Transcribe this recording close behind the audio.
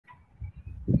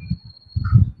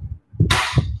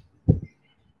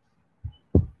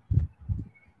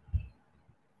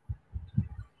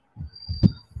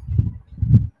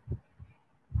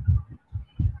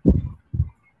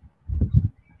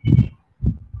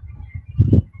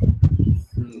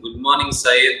morning,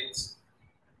 Syed.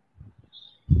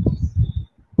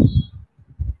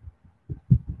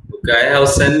 Okay, I have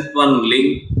sent one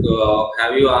link.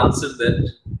 Have you answered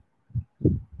that?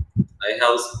 I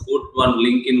have put one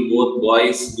link in both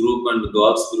boys group and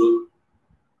girls group.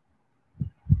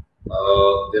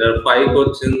 There are 5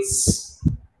 questions.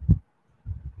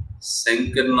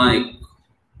 Shankar Naik,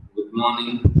 good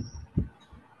morning.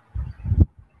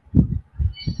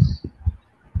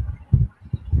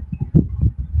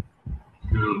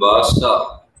 Basta,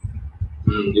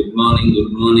 good morning,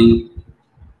 good morning.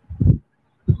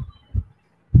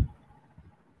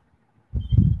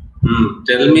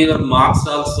 Tell me your marks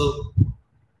also.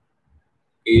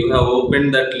 You have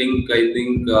opened that link. I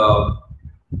think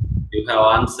you have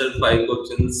answered 5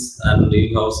 questions and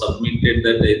you have submitted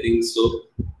that. I think so.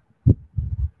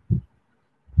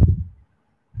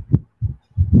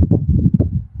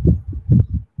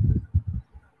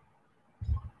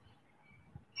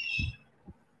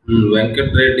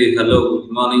 Venkat Reddy, hello,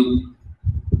 good morning.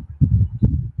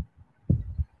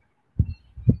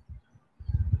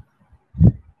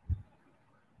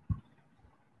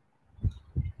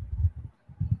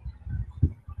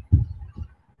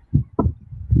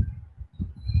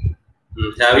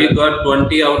 Have you got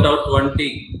 20 out of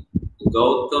 20?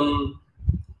 Gautam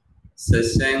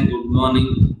Sesang, good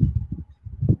morning.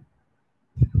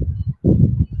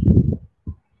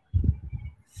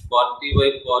 40 by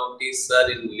 40,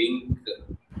 sir, in link.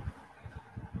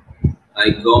 I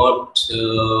got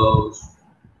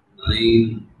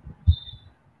 9.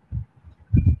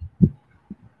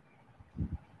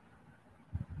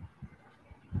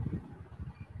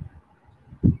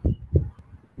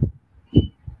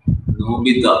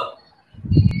 Nobita.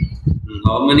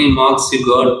 How many marks you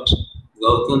got?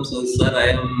 Gautam sir, I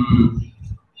am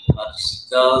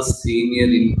Arshita senior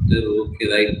inter. Okay,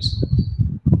 right.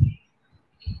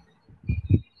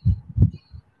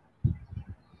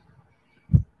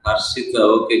 Harshita,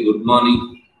 okay, good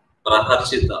morning.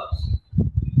 Praharshita.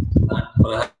 Not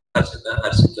Praharshita,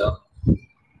 Harshita.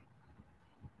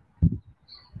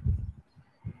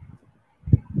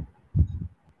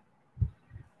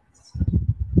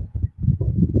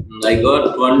 I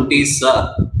got 20,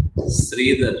 sir.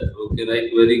 Sridhar. Okay,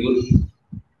 right. Very good.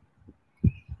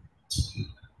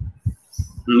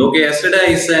 Okay, yesterday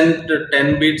I sent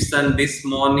 10 bits and this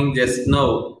morning, just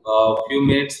now, a few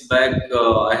minutes back,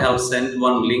 I have sent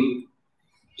one link.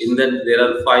 In that there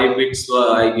are 5 bits.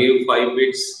 I gave 5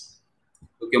 bits.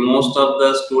 Okay, most of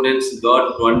the students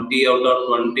got 20 out of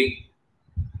 20.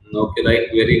 Okay, right.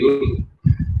 Very good.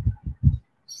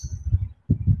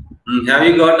 Have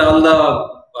you got all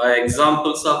the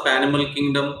examples of animal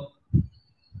kingdom?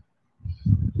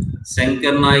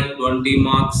 Shankar Naik, 20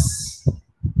 marks.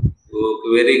 Okay,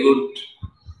 very good.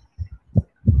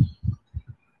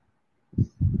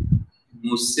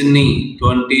 Musini,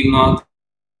 20 marks.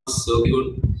 So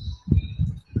good.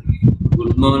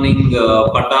 Good morning,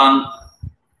 Patan.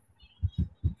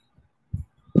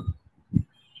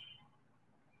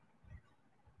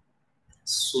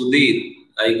 Sudhir,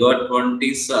 I got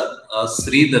 20, sir.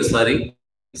 Sridhar, sorry.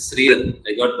 Sridhar,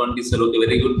 I got 20, sir. Okay,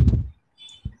 very good.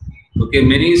 Okay,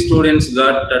 many students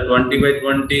got 20 by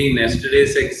 20 in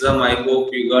yesterday's exam. I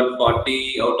hope you got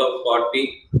 40 out of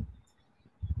 40.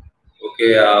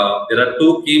 Okay, there are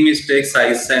 2 key mistakes.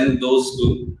 I sent those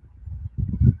 2.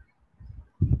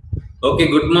 Okay,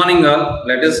 good morning all.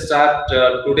 Let us start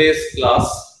today's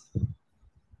class.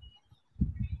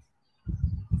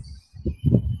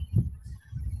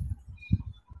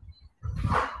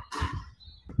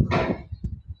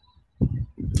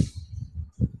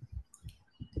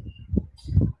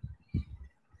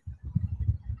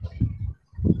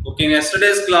 Okay, in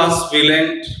yesterday's class, we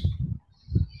learned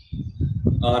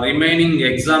remaining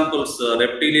examples,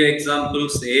 reptilia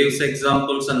examples, aves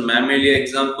examples, and mammalia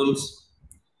examples.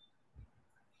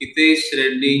 Hitesh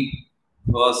Reddy,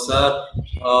 sir,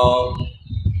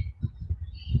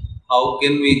 how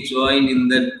can we join in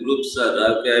that group, sir?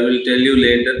 Okay, I will tell you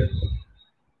later.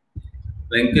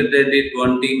 Venkat Reddy,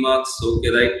 20 marks. Okay,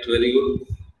 right, very good.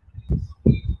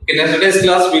 In yesterday's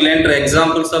class, we learned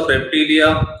examples of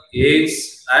reptilia, aves,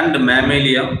 and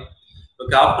mammalia.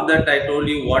 Okay, after that, I told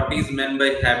you what is meant by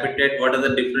habitat, what are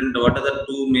the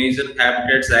 2 major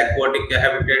habitats, aquatic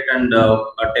habitat and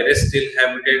terrestrial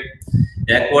habitat.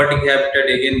 Aquatic habitat,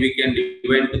 again, we can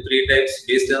divide into 3 types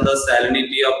based on the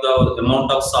salinity of the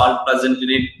amount of salt present in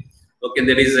it. Okay,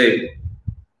 there is a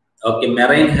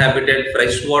marine habitat,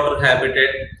 freshwater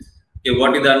habitat. Okay,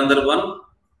 what is another one?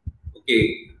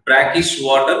 Okay, brackish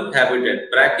water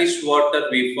habitat. Brackish water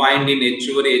we find in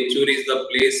estuary. Estuary is the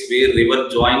place where river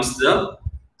joins the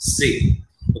sea.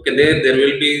 Okay, there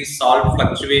will be salt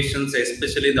fluctuations,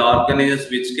 especially the organisms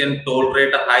which can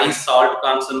tolerate a high salt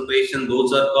concentration.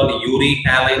 Those are called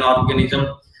uri-haline organisms.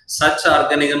 Such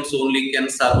organisms only can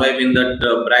survive in that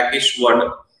brackish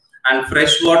water. And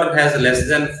fresh water has less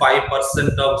than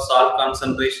 5% of salt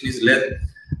concentration is less.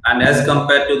 And as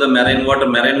compared to the marine water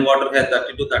has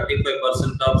 30 to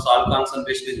 35% of salt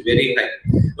concentration is very high.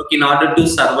 Okay, in order to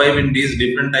survive in these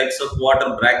different types of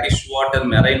water, brackish water,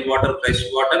 marine water, fresh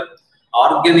water,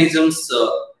 organisms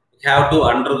have to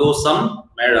undergo some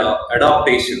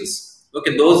adaptations.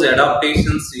 Okay, those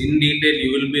adaptations in detail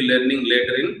you will be learning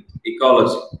later in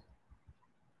ecology.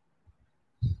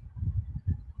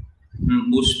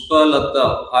 Pushpa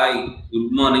Lata, hi,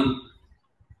 good morning.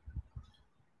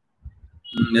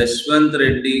 Yashwant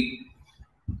Reddy,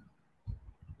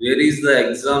 where is the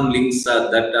exam link, sir?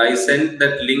 That I sent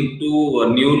that link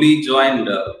to newly joined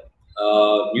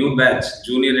new batch,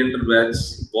 junior inter batch,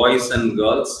 boys and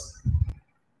girls.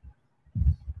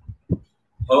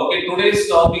 Okay, today's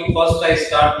topic, first I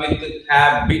start with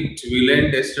habit. We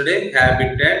learned yesterday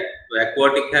habitat,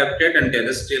 aquatic habitat and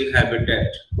terrestrial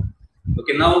habitat.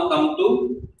 Okay, now come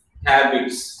to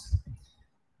habits.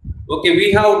 Okay,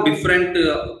 we have different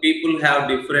people have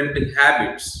different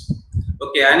habits.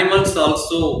 Okay, animals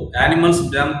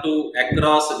belong to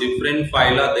across different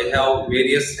phyla. They have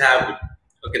various habits.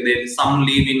 Okay, some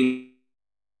live in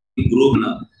group,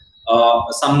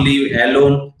 some live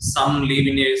alone, some live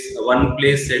in one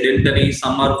place sedentary,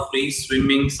 some are free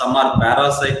swimming, some are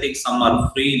parasitic, some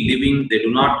are free living. They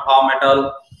do not harm at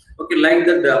all. Okay, like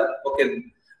that. Okay,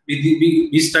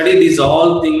 we study these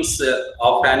all things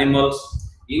of animals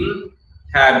in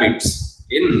habits.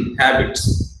 Okay,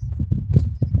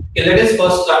 let us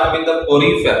first start with the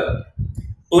porifera.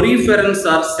 Poriferans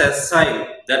are sessile.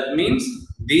 That means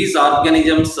these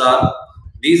organisms are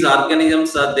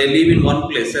they live in one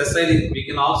place. Sessile, we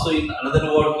can also in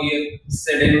another word here,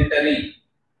 sedentary.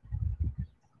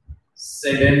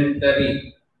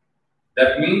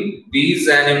 That means these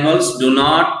animals do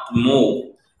not move.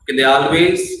 Okay, they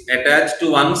always attach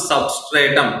to one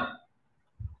substratum.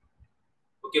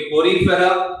 Okay, porifera,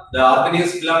 the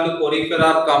organisms belong to porifera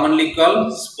are commonly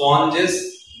called sponges.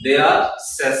 They are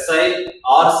sessile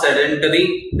or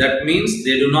sedentary. That means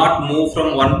they do not move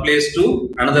from one place to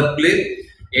another place.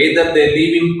 Either they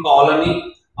live in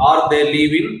colony or they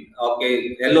live in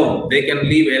alone. They can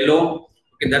live alone.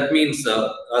 Okay, that means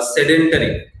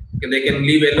sedentary. Okay, they can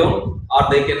live alone or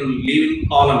they can live in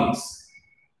colonies.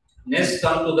 Next,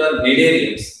 come to the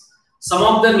cnidarians. Some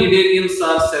of the cnidarians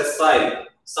are sessile.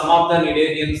 Some of the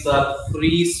cnidarians are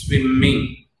free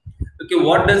swimming. Okay,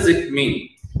 what does it mean?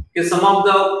 Okay, some of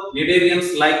the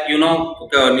cnidarians, like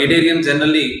cnidarian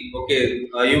generally. Okay,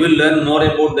 you will learn more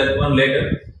about that one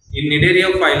later. In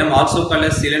Cnidaria phylum, also called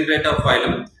as Coelenterata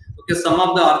phylum. Okay, some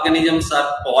of the organisms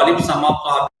are polyp. Some of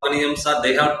the organisms are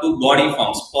they have two body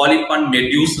forms: polyp and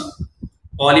medusa.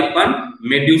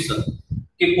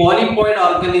 Okay, polypoid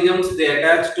organisms, they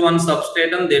attach to one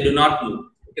substratum. They do not move.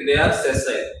 Okay, they are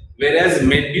sessile. Whereas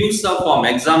medusa form,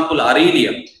 example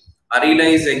Aurelia. Aurelia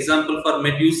is example for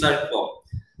medusa form.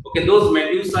 Okay, those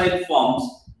medusa forms,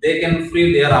 they can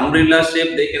free, they are umbrella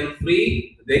shape, they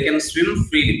can swim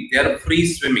freely, they are free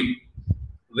swimming.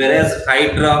 Whereas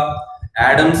Hydra,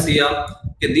 Adamsia,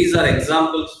 okay, these are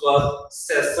examples for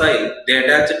sessile, they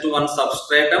attach to one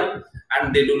substratum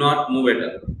and they do not move at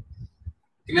all.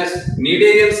 Yes,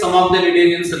 cnidarians, some of the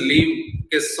cnidarians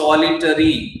live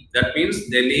solitary, that means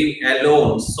they live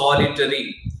alone,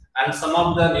 solitary, and some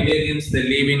of the cnidarians they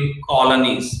live in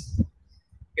colonies.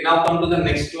 Okay, now come to the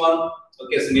next one.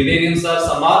 Okay, so cnidarians are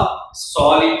some are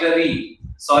solitary.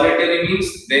 Solitary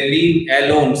means they live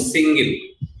alone, single.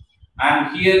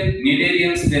 And here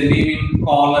cnidarians they live in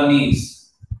colonies.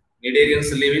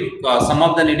 Some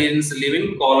of the cnidarians live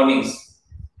in colonies.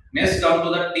 Next, come to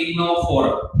the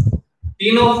ctenophora.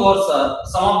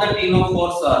 Some of the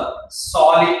ctenophores are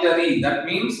solitary. That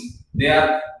means they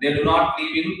do not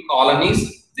live in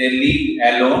colonies. They live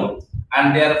alone.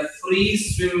 And they are free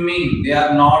swimming. They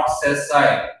are not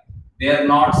sessile. They are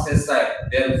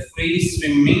free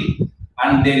swimming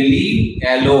and they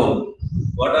live alone.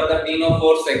 What are the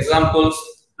ctenophores examples?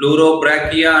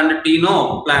 Pleurobrachia and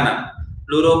Ctenoplana.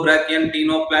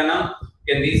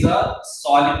 Okay, these are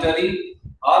solitary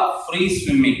or free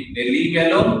swimming. They live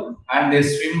alone and they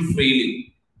swim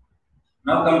freely.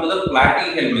 Now come to the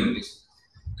platyhelminthes.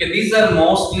 Okay, these are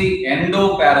mostly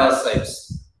endoparasites.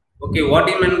 Okay, what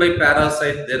do you mean by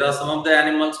parasite? There are some of the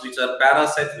animals which are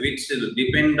parasites which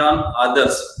depend on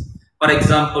others. For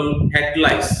example, head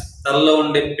lice.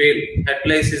 Head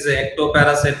lice is a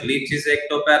ectoparasite, leech is a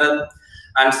ectoparasite,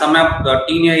 and some of the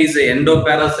tinea is a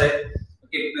endoparasite.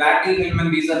 Okay,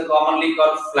 platyhelminth, these are commonly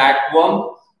called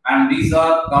flatworm, and these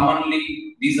are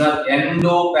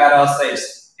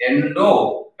endoparasites.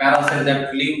 Endoparasites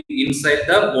that live inside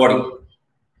the body.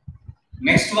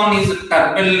 Next one is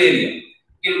Turbellaria.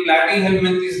 In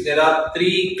platyhelminth, there are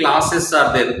three classes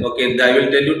are there. Okay, I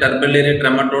will tell you Turbellaria,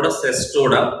 Trematoda,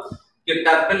 Cestoda. Okay,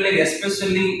 Turbellaria,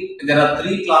 especially there are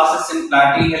three classes in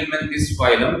platyhelminth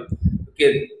phylum.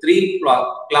 Okay, three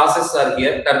classes are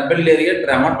here: Turbellaria,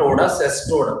 Trematoda,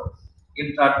 Cestoda.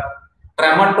 In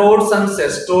trematodes and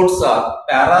cestodes are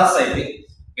parasitic,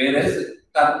 whereas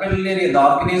Turbellaria, the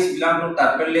organisms belong to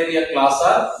Turbellaria class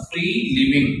are free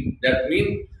living. That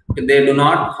means they do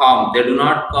not harm, they do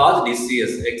not cause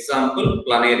disease. Example,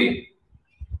 planaria.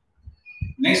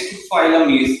 Next phylum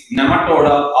is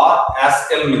Nematoda or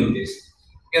Ascalminthes.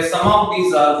 Okay, some of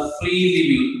these are free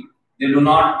living, they do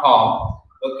not harm.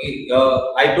 Okay,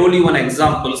 I told you one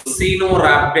example.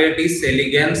 Cenorhabditis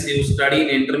elegans, you study in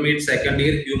intermediate second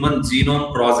year human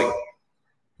genome project.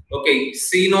 Okay,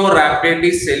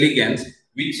 Cenorhabditis elegans,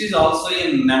 which is also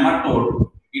a nematode.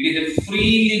 It is a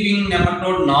free living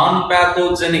nematode,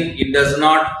 non-pathogenic. It does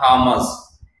not harm us.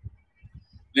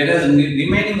 Whereas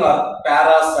remaining are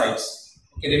parasites.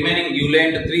 Okay, remaining you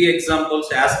learned three examples: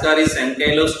 Ascaris,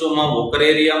 Ankylostoma,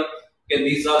 Voceraria. Okay,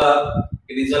 these are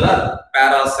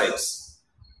parasites.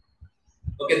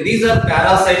 Okay, these are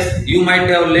parasites you might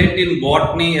have learnt in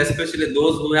botany, especially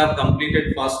those who have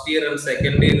completed first year and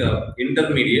second year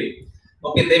intermediate.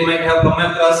 Okay, they might have come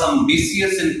across some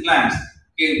disease in plants.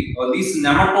 Okay, these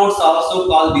nematodes are also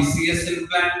called disease in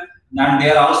plant, and they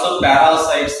are also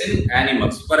parasites in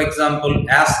animals. For example,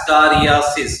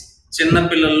 Ascariasis. Chinna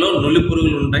pillallo nulli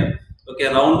purugulu untayi. Okay,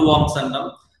 roundworms antam.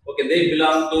 Okay, they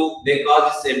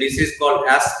cause a disease called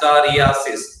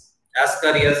Ascariasis.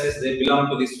 Ascariasis, they belong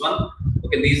to this one.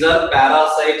 Okay, these are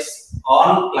parasites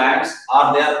on plants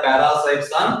or they are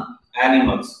parasites on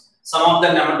animals. Some of the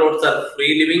nematodes are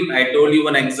free living. I told you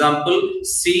one example,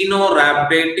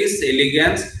 Cenorhabditis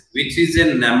elegans, which is a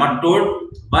nematode,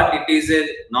 but it is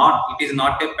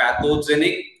not a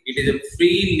pathogenic. It is a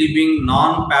free living,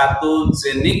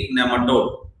 non-pathogenic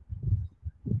nematode.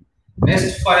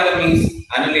 Next phylum is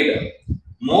Annelida.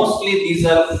 Mostly these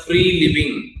are free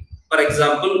living. For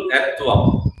example,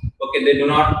 earthworm. Okay, they do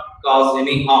not cause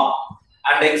any harm.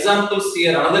 And examples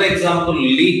here, another example,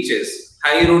 leeches,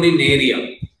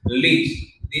 Hyrudinaria. Leech,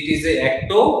 it is a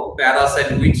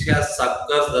ectoparasite which has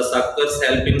suckers. The suckers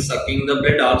help in sucking the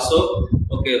blood. Also,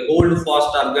 okay, hold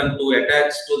fast organ to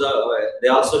attach to the. They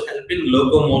also help in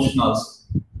locomotion also.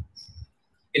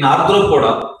 In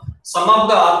arthropoda, some of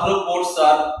the arthropods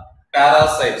are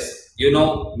parasites. You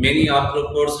know, many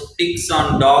arthropods, ticks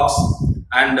on dogs,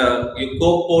 and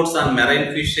copepods on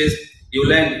marine fishes. You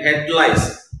learn head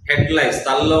lice,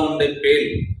 talla unde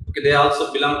pale. Okay, they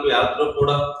also belong to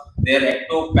arthropoda. They are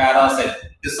ectoparasite.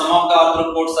 Some of the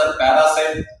arthropods are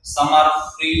parasite. Some are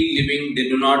free living. They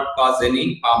do not cause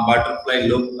any harm. Butterfly,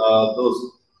 look, those.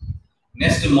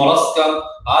 Next, mollusca.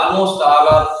 Almost all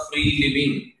are free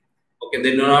living. Okay,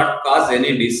 they do not cause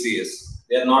any disease.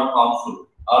 They are not harmful.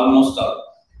 Almost all.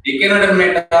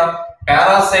 Echinodermata.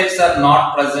 Parasites are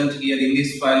not present here in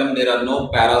this phylum. There are no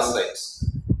parasites.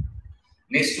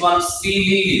 Next one, sea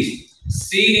lilies.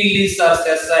 Sea lilies are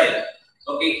sessile.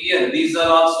 Okay, here these are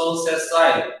also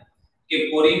sessile.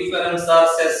 Okay, poriferans are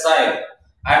sessile.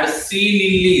 And sea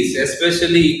lilies,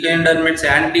 especially Echinodermates,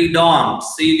 Antedon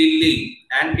sea lily.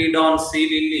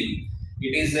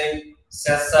 It is a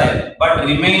sessile. But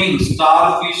remaining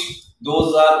starfish,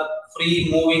 those are free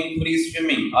moving, free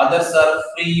swimming. Others are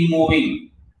free moving.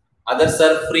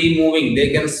 They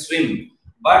can swim.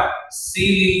 But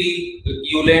sea lily,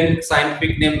 you learn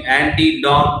scientific name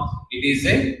Antedon. It is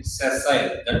a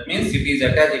sessile. That means it is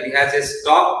attached. It has a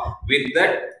stalk. With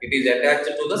that, it is attached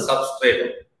to the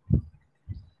substrate.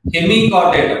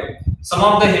 Hemichordata. Some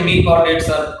of the hemichordates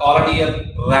are called here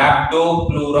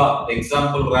Rhabdopleura.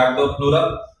 Example,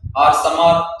 Rhabdopleura. Or some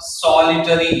are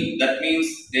solitary. That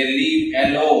means they live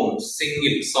alone,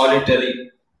 single,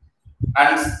 solitary.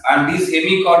 And these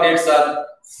hemichordates are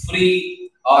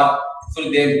free, or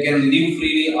they can live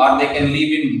freely, or they can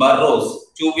live in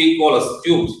burrows, tubicolous,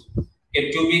 tubes.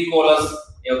 Okay, tubicolous.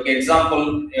 Okay,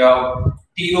 example,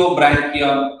 Pterobranchia.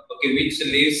 Okay, which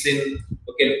lives in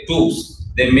tubes.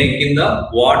 They make in the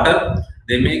water.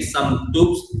 They make some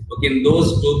tubes. Okay, in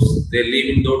those tubes they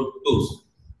live in those tubes.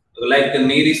 Like the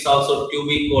Nereis also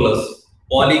tubicolous.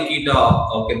 Polychaeta.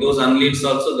 Okay, those annelids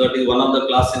also. That is one of the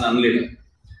class in annelid.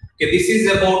 Okay, this is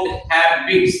about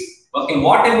habits. Okay,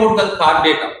 what about the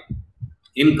chordata?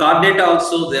 In chordata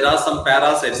also there are some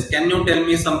parasites. Can you tell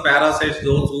me some parasites?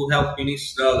 Those who have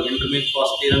finished intermediate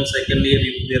first year and second year,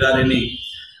 if there are any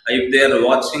if they are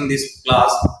watching this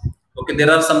class. Okay,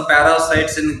 there are some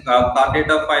parasites in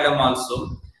Chordata phylum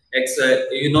also.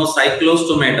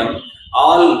 Cyclostomatum.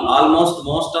 Almost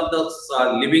most of the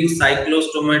living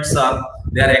cyclostomates are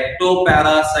they are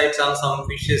ectoparasites on some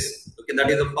fishes. Okay, that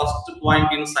is the first point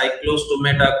in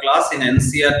cyclostomata class in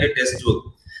NCERT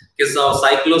textbook. Okay, so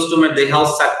cyclostomate they have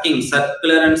sucking,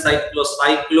 circular and circular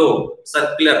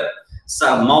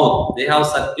mouth. They have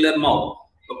circular mouth.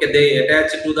 Okay, they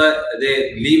attach to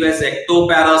they live as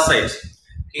ectoparasites.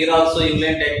 Here also you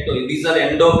learned ecto. These are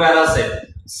endoparasites.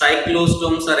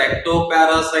 Cyclostomes are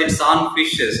ectoparasites on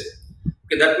fishes.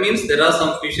 Okay, that means there are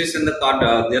some fishes in the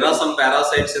there are some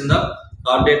parasites in the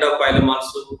Chordata phylum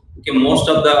also. Okay, most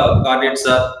of the chordates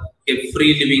are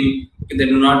free living. Okay, they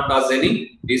do not cause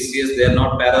any disease. They are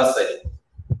not parasite.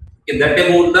 Okay, that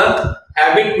about the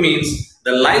habit means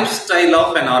the lifestyle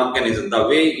of an organism, the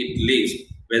way it lives,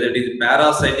 whether it is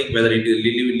parasitic, whether it is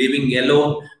living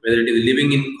alone, whether it is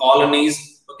living in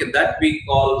colonies. Okay, that we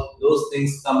call those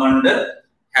things come under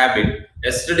habit.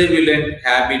 Yesterday we learned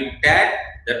habitat.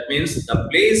 That means the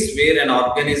place where an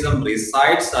organism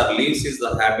resides or lives is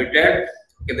the habitat.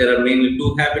 Okay, there are mainly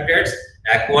two habitats: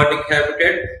 aquatic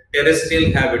habitat,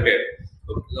 terrestrial habitat.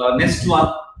 Next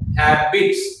one,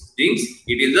 habits means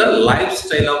it is the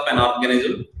lifestyle of an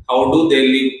organism. How do they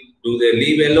live? Do they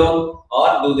live alone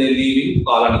or do they live in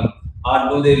colony? Or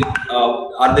do they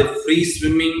are they free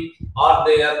swimming or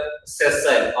they are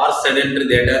sessile or sedentary?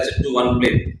 They attach it to one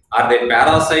place. Are they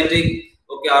parasitic?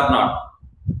 Okay, or not?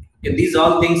 Okay, these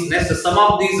all things. Next, some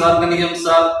of these organisms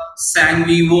are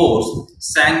sanguivores.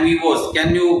 Sanguivores.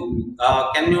 Can you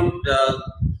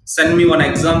send me one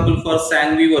example for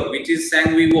sanguivore? Which is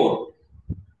sanguivore?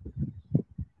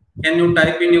 Can you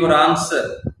type in your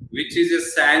answer? Which is a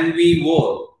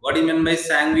sanguivore? What do you mean by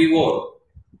sanguivore?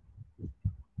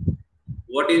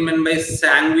 What do you mean by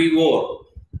sanguivore?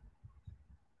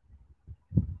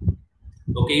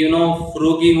 Okay, you know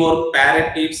frugivore.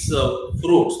 Parrot eats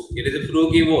fruits. It is a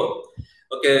frugivore.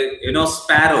 Okay, you know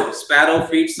sparrow. Sparrow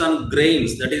feeds on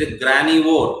grains. That is a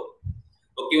granivore.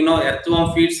 Okay, you know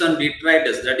earthworm feeds on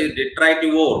detritus. That is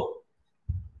detritivore.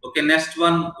 Okay, next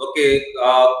one. Okay,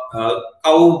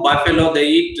 cow, buffalo, they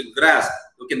eat grass.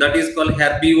 Okay, that is called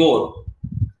herbivore.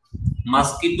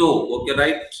 Mosquito. Okay,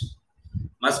 right.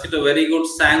 Mosquito, very good.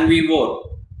 Sanguivore.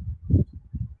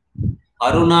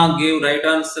 Aruna gave right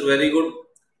answer. Very good.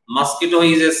 Mosquito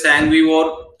is a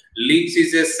sanguivore. Leech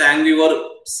is a sanguivore.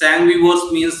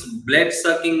 Sanguivores means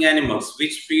blood-sucking animals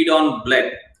which feed on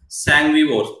blood.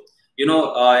 Sanguivores. You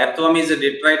know, earthworm is a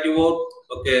detritivore.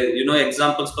 Okay, you know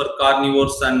examples for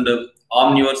carnivores and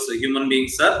omnivores. Human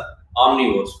beings are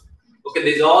omnivores. Okay,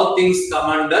 these all things come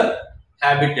under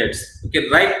habitats. Okay,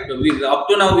 right. Up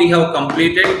to now we have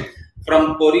completed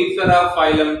from Porifera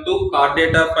phylum to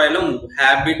Chordata phylum,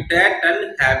 habitat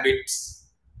and habits.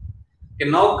 Okay,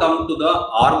 now come to the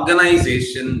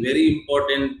organization. Very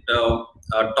important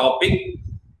topic.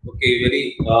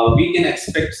 Okay, we can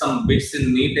expect some bits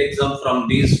in NEET exam from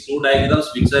these two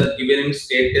diagrams which are given in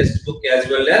state textbook as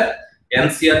well as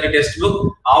NCERT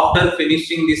textbook. After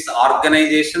finishing this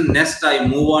organization, next I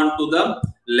move on to the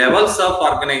levels of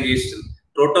organization.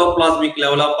 Protoplasmic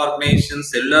level of organization,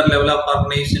 cellular level of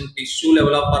organization, tissue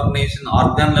level of organization,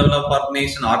 organ level of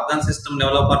organization, organ system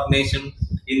level of organization.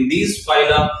 In these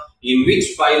phyla, in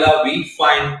which phyla we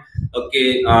find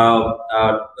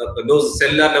those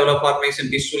cellular level of organization,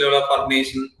 tissue level of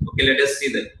organization. Okay, let us see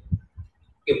that.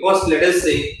 Okay, first let us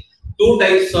say two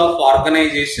types of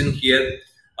organization here: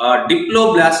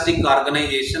 diploblastic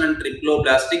organization and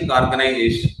triploblastic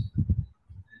organization.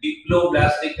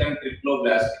 Diploblastic and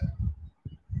triploblastic.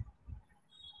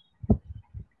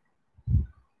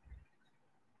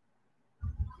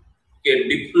 Okay,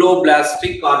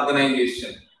 diploblastic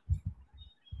organization.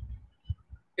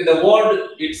 Okay, the word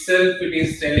itself it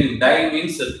is telling di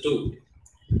means two.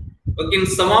 Okay, in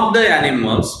some of the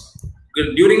animals,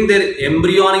 during their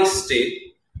embryonic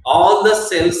state, all the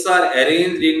cells are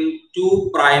arranged in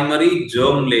two primary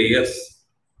germ layers.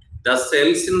 The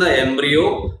cells in the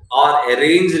embryo are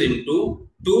arranged into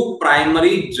two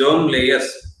primary germ layers.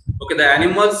 Okay, the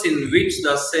animals in which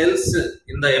the cells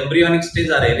in the embryonic stage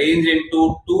are arranged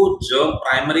into two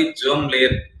primary germ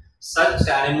layers, such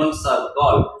animals are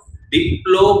called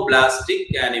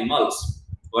diploblastic animals.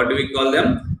 What do we call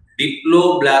them?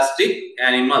 Diploblastic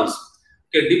animals.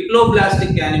 Okay,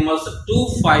 diploblastic animals, two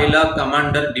phyla come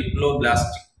under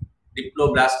diploblastic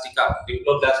phyla.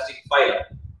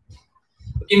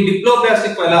 Okay, in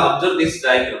diploblastic phyla, observe this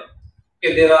diagram.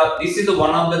 Okay, this is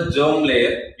one of the germ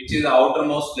layer, which is the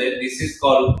outermost layer. This is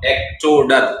called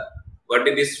ectoderm. What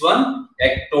is this one?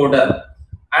 Ectoderm.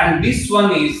 And this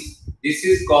one is This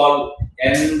is called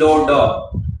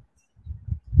endoderm.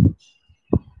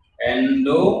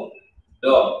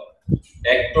 Endoderm.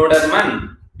 Ectoderm and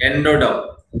endoderm.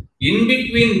 In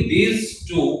between these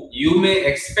two, you may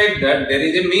expect that there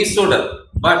is a mesoderm,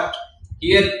 but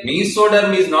here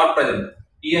mesoderm is not present.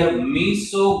 Here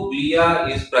mesoglia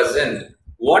is present.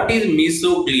 What is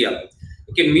mesoglia?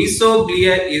 Okay,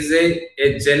 mesoglia is a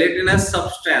gelatinous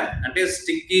substance, and a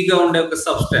sticky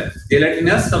substance.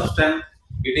 Gelatinous substance.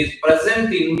 It is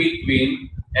present in between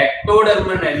ectoderm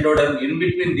and endoderm. In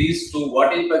between these two,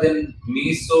 what is present?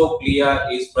 Mesoglia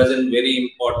is present. Very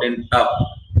important term.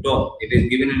 It is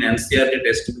given in NCERT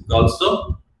textbook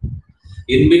also.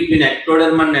 In between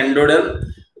ectoderm and endoderm,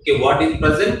 okay, what is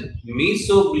present?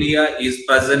 Mesoglia is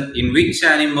present in which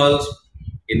animals?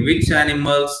 In which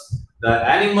animals? The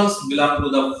animals belong to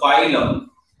the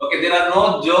phylum. Okay, there are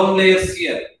no germ layers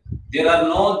here. There are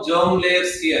no germ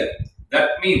layers here.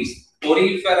 That means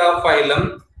Porifera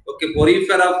phylum. Okay,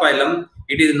 Porifera phylum.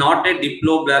 It is not a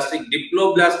diploblastic.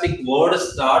 Diploblastic word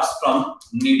starts from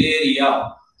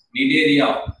Cnidaria. Cnidaria,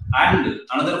 and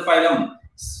another phylum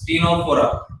Stenophora.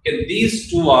 Okay, these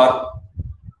two are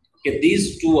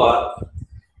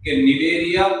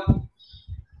Cnidaria.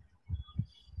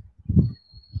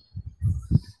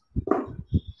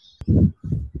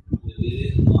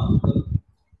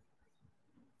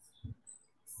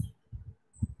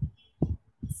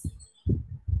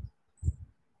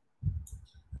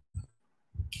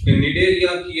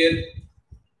 Cnidaria here,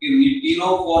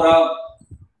 Ctenophora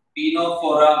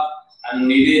and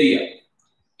Cnidaria.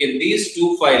 Okay, these two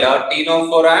phyla,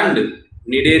 Ctenophora and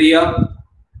Cnidaria.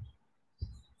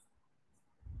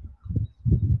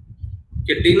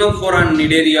 Okay, Ctenophora and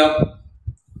Cnidaria.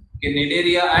 Okay,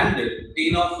 Cnidaria and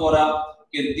Ctenophora.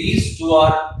 Okay, these two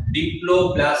are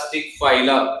diploblastic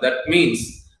phyla. That means,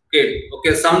 okay.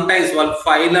 Sometimes while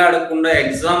phyla adukunda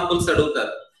examples adugutar.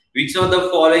 Which of the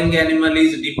following animal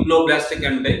is diploblastic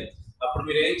ante?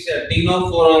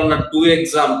 Ctenophora two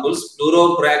examples,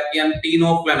 Pleurobrachia and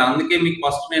Ctenoplan. అందుకే మీకు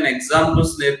first నేను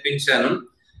examples నేర్పించాను.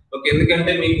 Okay,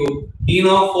 ఎందుకంటే మీకు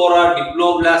Ctenophora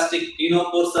diploblastic,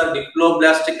 Ctenophores are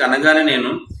diploblastic అనగానే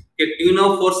నేను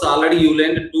Ctenophores already you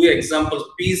learned two examples.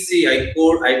 PC I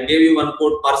gave you one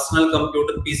code, personal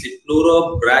computer PC,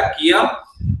 Pleurobrachia,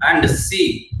 and C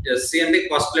అంటే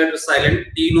first letter silent,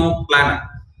 Ctenoplan.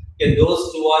 Okay, those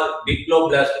two are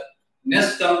diploblastic.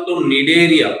 Next come to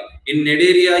Cnidaria. In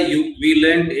Cnidaria, we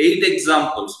learned 8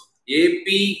 examples. AP,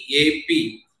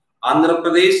 Andhra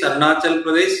Pradesh, Arunachal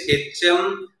Pradesh, HM,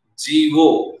 GO.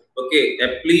 Okay,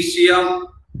 Aplysia,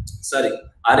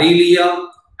 Aurelia,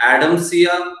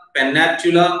 Adamsia,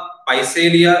 Pennatula,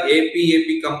 Physalia, AP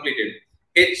completed.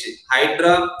 H,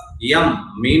 Hydra, M,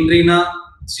 Mindrina,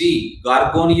 G,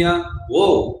 Gorgonia, O,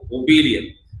 Obelia.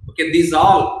 Okay, these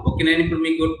all. Okay, నేను ఇప్పుడు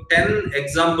మీకు 10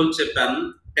 example చెప్పాను.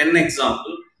 10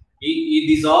 example.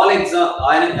 These all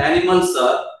animals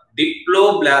are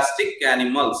diploblastic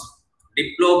animals.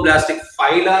 Diploblastic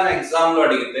phyla exam lo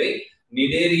adigite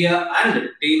Cnidaria and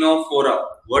Ctenophora.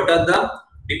 What are the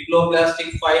diploblastic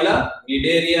phyla?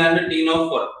 Cnidaria and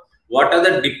Ctenophora. What are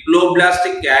the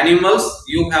diploblastic animals?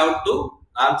 You have to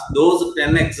answer. Those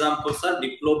 10 examples are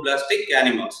diploblastic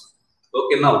animals.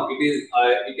 Okay, now it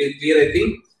is clear, I think.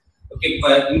 Okay,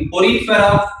 in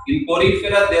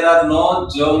Porifera there are no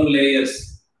germ layers.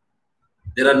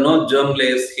 There are no germ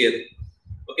layers here.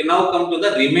 Okay, now come to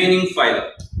the remaining phyla.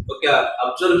 Okay,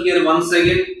 observe here once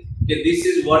again. Okay, this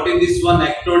is what is this one?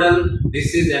 Ectoderm. This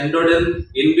is endoderm.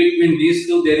 In between these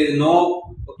two, there is no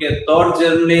third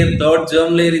germ layer. Third germ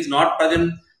layer is not present.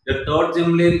 The third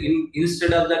germ layer,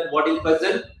 instead of that, what is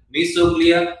present?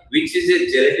 Mesoglia, which is a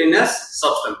gelatinous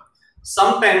substance.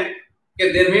 Sometimes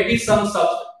there may be some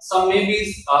substance. Some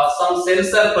cells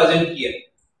are present here.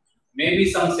 Maybe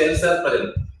some cells are present.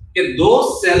 Okay, those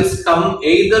cells come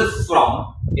either from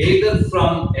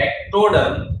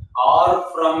ectoderm or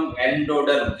from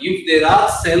endoderm. If there are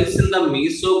cells in the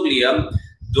mesoglia,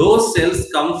 those cells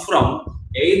come from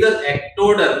either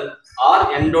ectoderm or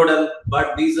endoderm, but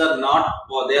these are not.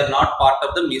 They are not part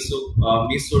of the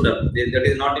mesoderm. That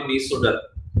is not a mesoderm.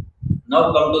 Now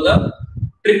come to the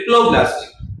triploblastic.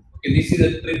 Okay, this is a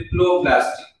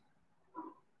triploblastic.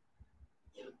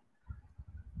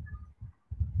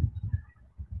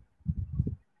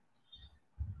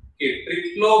 Okay,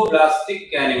 triploblastic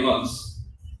animals.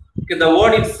 Okay, the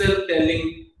word itself telling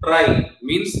tri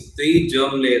means 3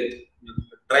 germ layer.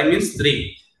 Tri means 3.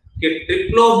 Okay,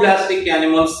 triploblastic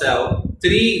animals have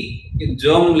 3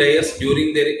 germ layers during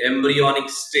their embryonic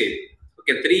state.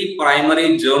 Okay, 3 primary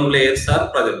germ layers are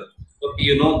present. Okay,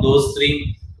 you know those 3.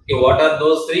 Okay, what are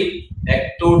those 3?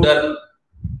 Ectoderm,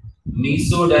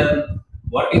 mesoderm,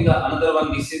 What is the another one?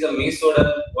 This is the mesoderm.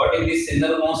 What is this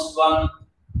innermost one?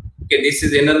 Okay, this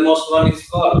is innermost one is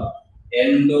called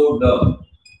endoderm.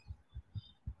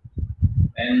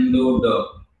 Endoderm.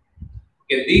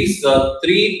 Okay, these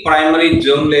three primary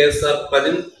germ layers are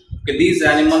present. Okay, these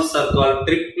animals are called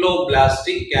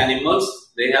triploblastic animals.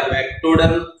 They have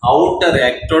ectoderm, outer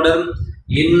ectoderm,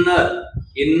 inner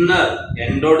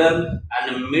endoderm, and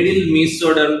middle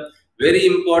mesoderm. Very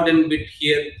important bit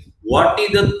here. What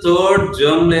is the third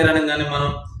germ layer అనగానే మనం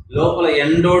లోపల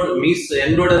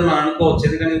endoderm అనుకోవచ్చు,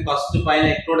 ఎందుకంటే first పైన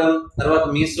ectoderm, తర్వాత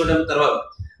mesoderm, తర్వాత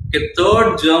okay, third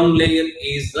germ layer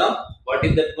is the what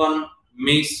is that one?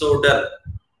 Mesoderm.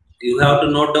 You have to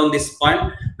note down this point.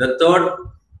 The third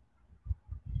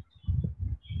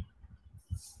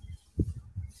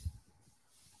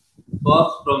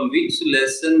from which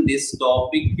lesson this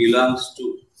topic belongs to.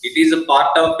 It is a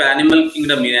part of animal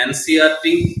kingdom in NCERT.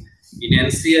 In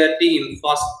NCERT, in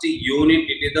first unit,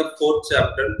 it is the fourth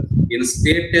chapter. In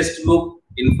state textbook,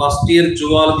 in first year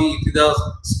zoology, it is the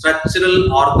structural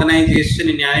organization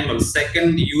in animals.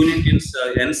 Second unit in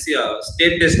NCERT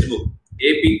state textbook,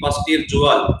 AP first year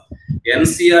zoology.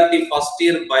 NCERT first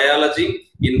year biology.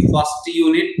 In first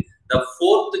unit, the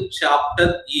fourth chapter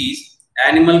is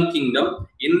animal kingdom.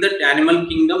 In that animal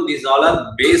kingdom, these all are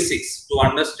basics to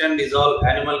understand. These all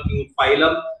animal kingdom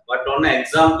phylum, but on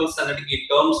examples and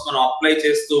terms మనం apply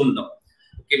చేస్తూ ఉంటాం.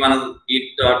 Okay, మనం ఈ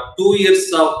 2 years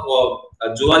of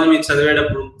zoology మీకు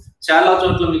చదివేటప్పుడు చాలా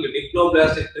చోట్ల మీకు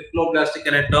డిప్లోబ్లాస్టిక్, ట్రిప్లోబ్లాస్టిక్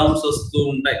అనే టర్మ్స్ వస్తూ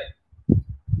ఉంటాయి.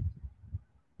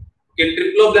 Okay,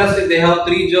 triploblastic, they have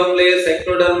 3 germ layers: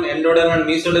 ectoderm, endoderm, and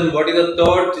mesoderm. What is the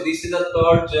third? This is the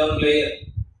third germ layer.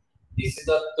 This is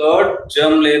the third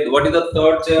germ layer. What is the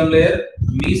third germ layer?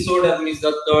 Mesoderm is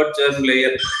the third germ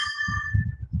layer.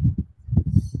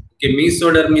 Okay,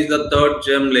 mesoderm is the third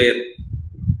germ layer.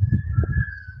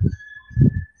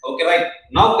 Okay, right.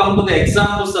 Now come to the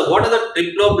examples of what are the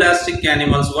triploblastic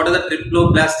animals. What are the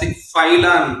triploblastic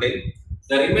phyla?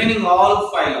 The remaining all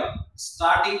phyla,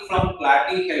 starting from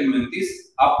Platyhelminthes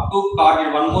up to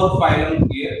Chordata. One more phylum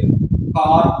here,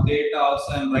 Chordata also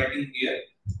I am writing here.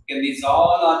 Okay, these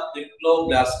all are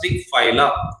triploblastic phyla.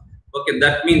 Okay,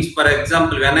 that means, for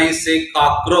example, when I say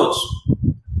cockroach,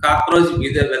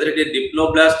 either whether it is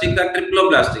diploblastic or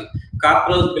triploblastic.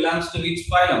 Cockroach belongs to which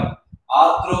phylum?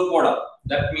 Arthropoda.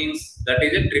 That means that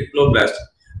is a triploblastic.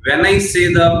 When I say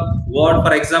the word,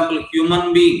 for example, human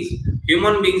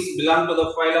beings belong to the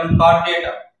phylum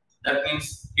Chordata. That means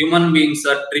human beings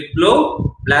are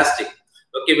triploblastic.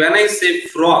 Okay, when I say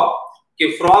frog, okay,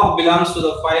 frog belongs to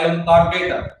the phylum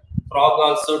Chordata. Frog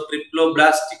also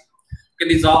triploblastic. Okay,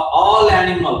 these are all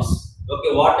animals.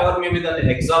 Okay, whatever may be the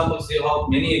examples, you have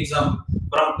many examples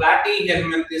from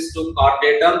Platyhelminthes to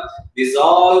Chordata. These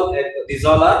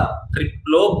all are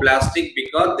triploblastic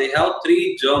because they have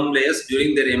 3 germ layers during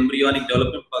their embryonic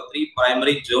development. For 3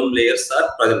 primary germ layers are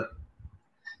present.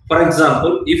 For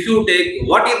example, if you take,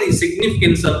 what is the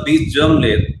significance of these germ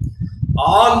layers?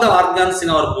 All the organs in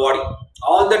our body,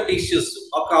 all the tissues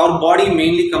of our body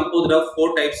mainly composed of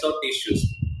 4 types of tissues.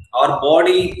 Our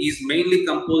body is mainly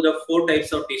composed of 4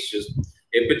 types of tissues: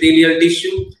 epithelial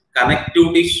tissue, connective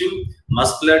tissue,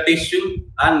 muscular tissue,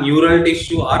 and neural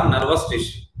tissue or nervous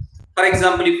tissue. For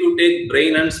example, if you take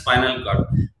brain and spinal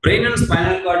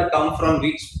cord come from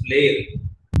which layer?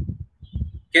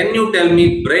 Can you tell me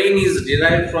brain is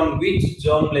derived from which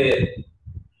germ layer?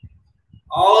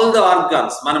 All the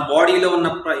organs, మన బాడీలో ఉన్న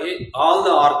all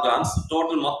the organs,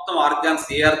 total మొత్తం organs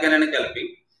ఏ organ అని కలిపి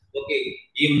okay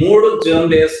ఈ 3 germ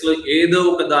layers లో ఏదో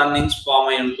ఒక దాని నుంచి ఫామ్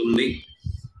అయి ఉంటుంది.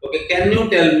 Okay, can you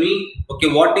tell me, okay,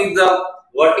 what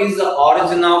is the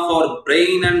origin of our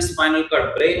brain and spinal cord?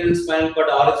 Brain and spinal cord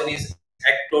origin is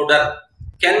ectoderm.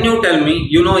 Can you tell me,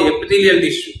 you know, epithelial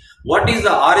tissue? What is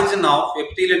the origin of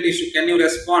epithelial tissue? Can you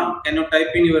respond? Can you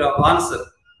type in your answer?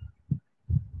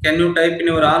 Can you type in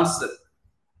your answer?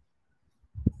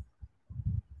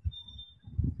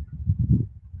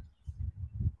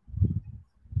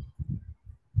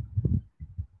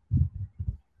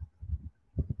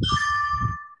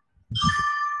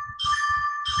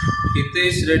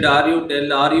 Hitesh Red, are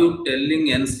you telling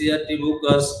NCERT book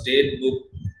or state book?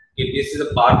 This is a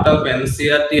part of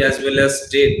NCERT as well as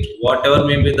state. Whatever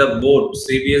may be the board,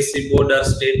 CBSE board or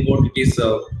state board, it is a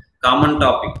common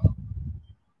topic.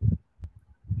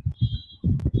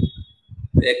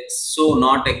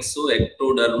 Not exo,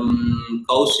 ectoderm.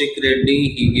 Kaushik Reddy,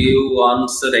 he gave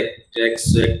answer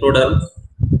ectoderm.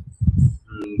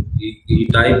 He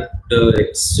typed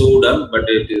exoderm, but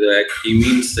he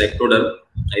means ectoderm,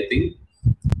 I think.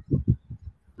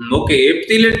 Okay,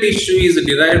 epithelial tissue is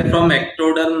derived from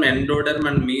ectoderm, endoderm,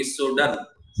 and mesoderm.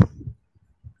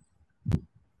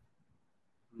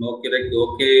 Okay, right.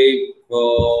 Okay.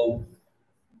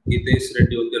 Hitesh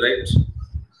Reddy. Okay, right.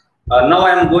 Now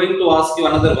I am going to ask you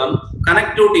another one.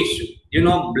 Connective tissue. You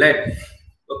know, blood.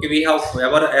 Okay, we have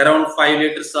around 5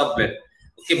 liters of blood.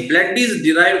 Okay, blood is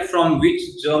derived from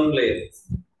which germ layer?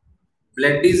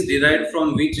 Blood is derived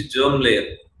from which germ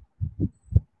layer?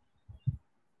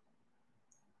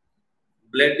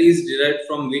 Blood is derived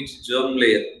from which germ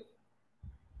layer?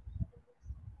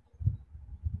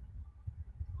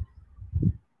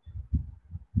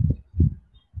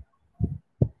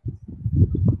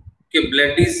 Okay,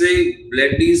 blood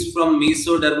is from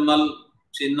mesodermal.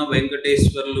 Chinna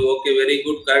Venkateswarlu. Okay, very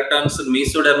good. Correct answer.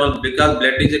 Mesodermal, because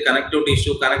blood is a connective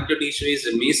tissue. Connective tissue is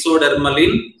mesodermal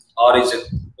in origin.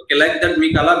 Okay, like that.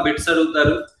 Meeku ala bits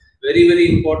adutaru. Very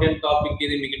important topic.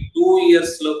 Idi meeku 2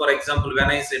 years lo, for example, when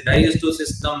I say digestive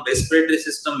system, respiratory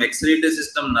system, excretory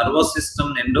system, nervous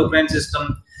system, endocrine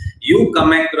system, you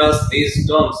come across these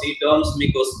terms. Ee terms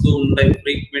meeku vastu untayi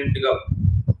frequent ga.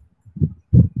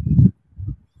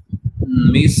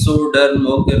 Mesoderm,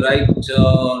 okay, right.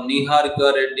 Niharika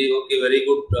Reddy, okay, very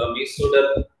good. Mesoderm.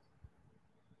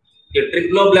 Okay,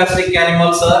 triploblastic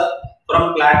animals are from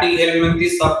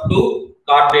platyhelminthes up to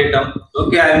chordatum.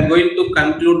 Okay, I am going to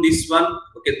conclude this one.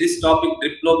 Okay, this topic,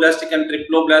 triploblastic and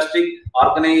triploblastic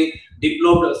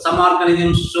some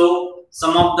organisms show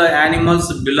some of the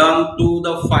animals belong to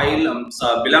the phylum,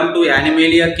 belong to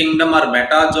Animalia kingdom or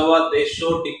Metazoa. They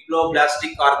show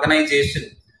diploblastic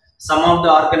organization. Some of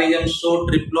the organisms show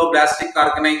triploblastic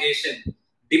organization.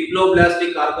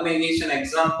 Diploblastic organization,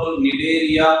 example,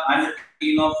 Nidaria and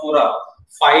Ctenophora.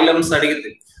 Phylums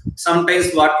adigithe.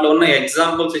 Sometimes what lo unna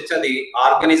examples ichadi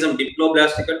organism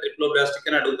diploblastic and triploblastic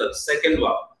and adutaru. Second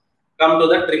one, come to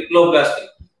the triploblastic.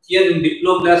 Here in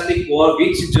diploblastic, or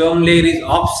which germ layer is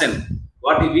absent?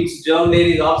 Which germ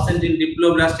layer is absent in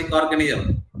diploblastic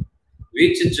organism?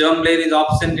 Which germ layer is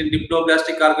absent in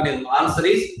diploblastic organism? Answer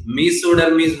is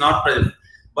mesoderm is not present.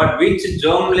 But which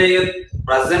germ layer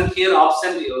present here,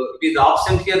 absent? It is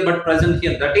absent here but present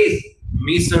here. That is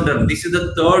mesoderm. This is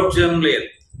the third germ layer.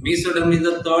 Mesoderm is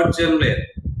the third germ layer.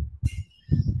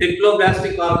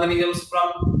 Triploblastic organisms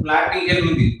from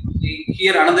platyhelminthes.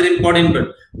 Here another important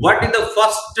word. What is the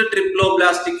first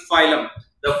triploblastic phylum?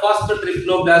 The first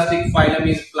triploblastic phylum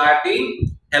is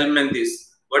platyhelminthes.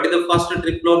 What is the first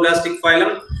triploblastic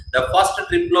phylum? The first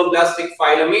triploblastic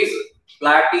phylum is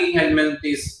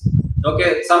platyhelminthes.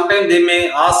 Okay, sometimes they may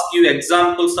ask you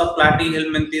examples of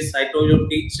platyhelminthes. I told you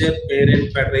teacher,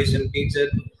 parent, federation, teacher.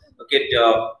 Okay,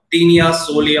 Taenia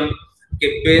solium.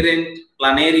 Okay, parent,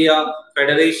 planaria,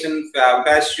 federation,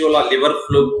 fasciola, liver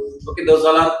fluke. Okay, those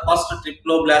all are first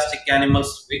triploblastic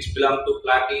animals which belong to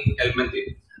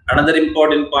platyhelminthes. Another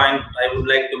important point I would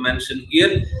like to mention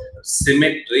here: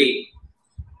 symmetry.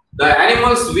 The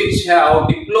animals which have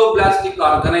diploblastic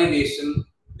organization,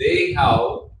 they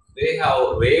have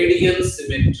radial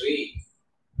symmetry.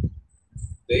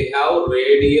 They have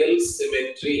radial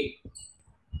symmetry.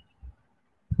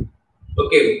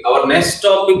 Okay, our next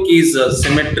topic is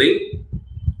symmetry.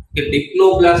 Okay,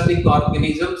 diploblastic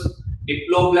organisms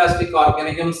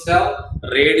have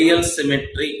radial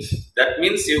symmetry. That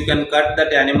means you can cut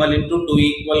that animal into two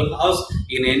equal halves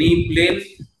in any plane.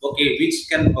 Okay, which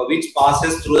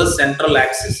passes through the central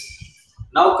axis.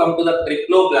 Now come to the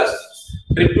triploblastic.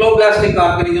 Triploblastic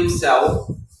organisms have,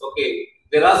 okay,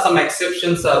 there are some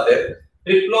exceptions are there.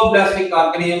 Triploblastic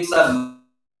organisms are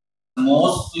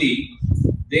mostly,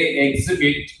 they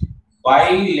exhibit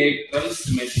bilateral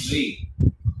symmetry.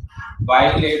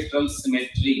 Bilateral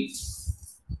symmetry.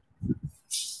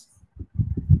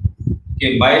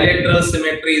 Okay, bilateral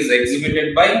symmetry is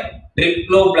exhibited by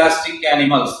triploblastic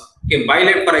animals. Okay,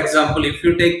 bilateral, for example, if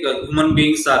you take human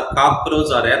beings or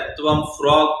cockroach or earthworm,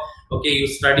 frog, okay, you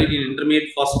studied in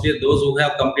intermediate first year, those who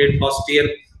have completed first year,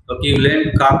 okay, you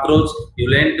learned cockroach, you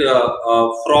learned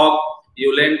frog,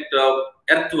 you learned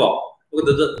earthworm.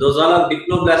 Okay, those all are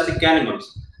diploblastic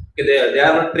animals. Okay, they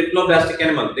are a triploblastic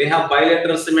animal. They have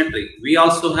bilateral symmetry. We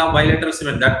also have bilateral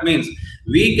symmetry. That means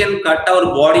we can cut our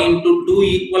body into two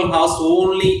equal halves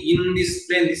only in this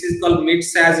plane. This is called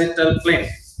mid-sagittal plane.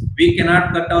 We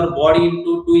cannot cut our body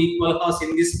into two equal halves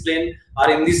in this plane or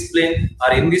in this plane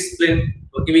or in this plane.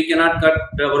 Okay, we cannot cut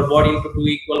our body into two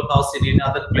equal halves in any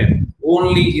other plane.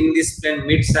 Only in this plane,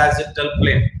 mid-sagittal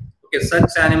plane. Okay,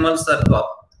 such animals are called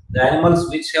the animals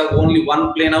which have only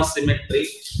one plane of symmetry.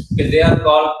 Okay, they are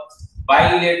called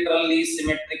bilaterally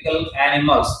symmetrical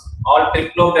animals. All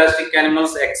triploblastic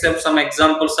animals, except some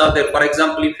examples are there. For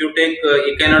example, if you take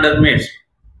echinodermids.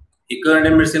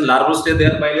 Echinodermids in larval stage they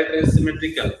are bilaterally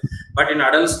symmetrical, but in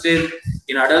adult stage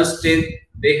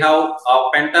they have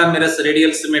pentamerous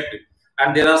radial symmetry. And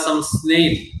there are some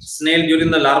snail during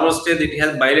the larval stage it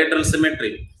has bilateral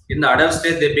symmetry. In the adult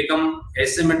stage they become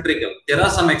asymmetrical. There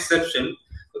are some exceptions,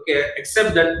 okay, except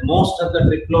that most of the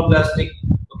triploblastic,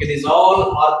 okay, these all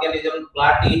organism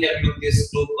platyhelminthes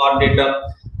to chordata,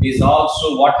 these also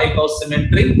what type of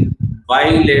symmetry?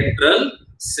 Bilateral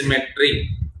symmetry.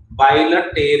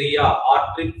 Bilateria or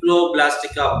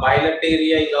triploblastica.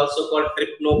 Bilateria is also called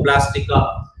triploblastica.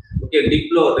 Okay,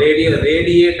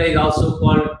 radiata is also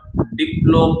called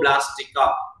diploblastica,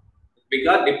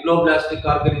 because diploblastic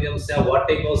organisms have what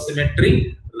type of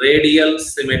symmetry? Radial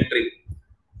symmetry.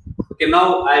 Okay, now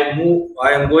I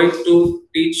am going to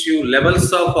teach you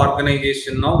levels of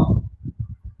organization now.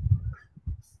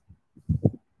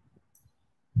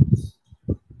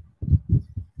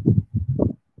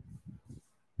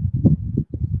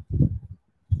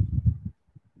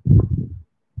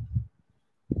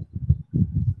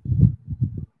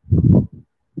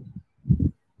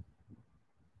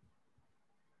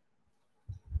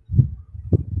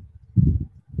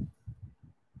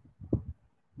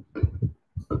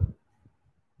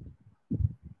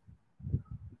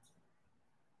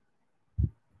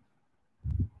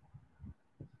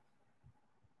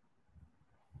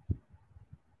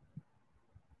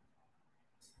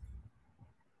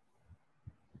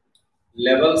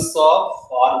 Levels of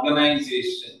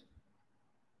organization.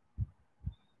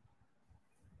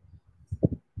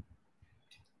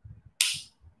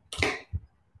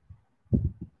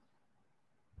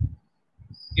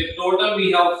 In total,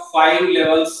 we have 5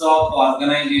 levels of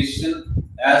organization.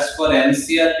 As per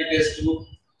NCERT textbook,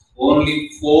 only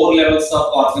 4 levels of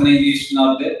organization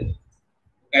are there.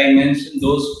 I mentioned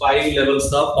those 5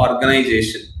 levels of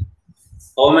organization.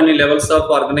 How many levels of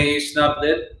organization are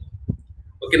there?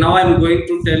 Okay, now I am going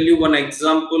to tell you one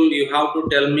example. You have to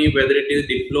tell me whether it is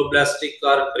diploblastic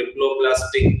or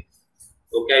triploblastic.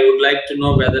 Okay, I would like to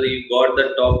know whether you got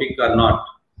the topic or not.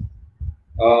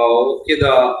 Okay,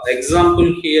 the example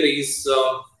here is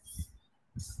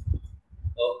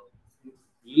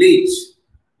leech.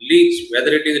 Leech,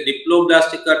 whether it is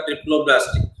diploblastic or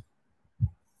triploblastic.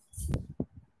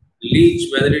 Leech,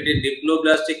 whether it is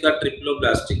diploblastic or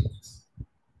triploblastic.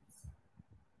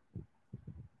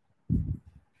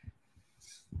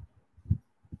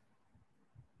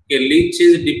 Okay, leech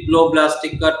is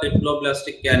diploblastic or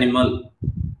triploblastic animal.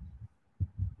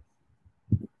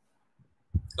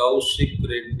 Kaushik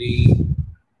Reddy,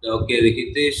 okay,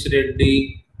 Hitesh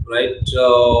Reddy, right?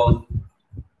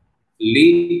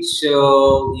 Leech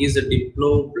is a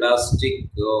diploblastic.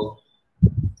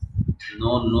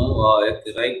 No,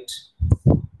 right?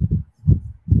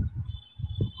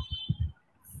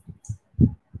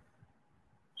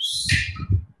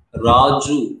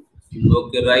 Raju,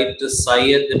 okay, right?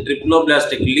 Syed, the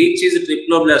triploblastic. Leech is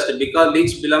triploblastic because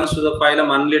leech belongs to the phylum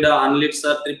Annelida. Annelids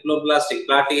are triploblastic.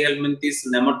 Platyhelminthes,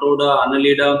 Nematoda,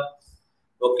 Annelida.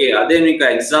 Okay, అదే మీకు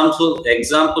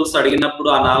examples అడిగినప్పుడు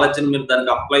ఆ knowledge ని మీరు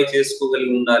దానికి apply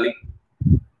చేసుకోగలిగి ఉండాలి.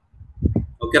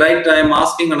 Okay, right. I'm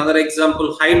asking another example.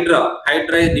 Hydraa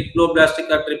is diploblastic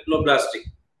or triploblastic?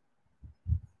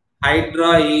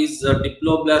 Hydra is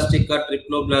diploblastic or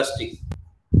triploblastic?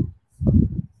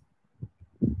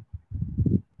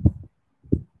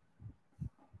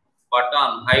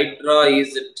 Patan, Hydra is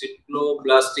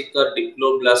triploblastic or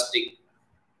diploblastic?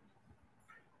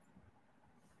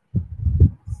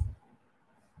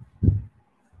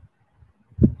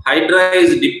 Hydra is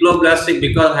diploblastic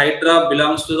because Hydra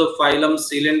belongs to the phylum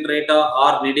Coelenterata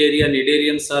or Cnidaria.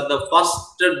 Cnidarians are the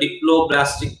first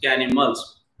diploblastic animals.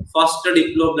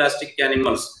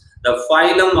 The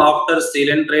phylum after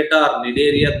Coelenterata or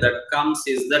Cnidaria that comes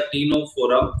is the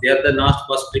Ctenophora. They are the not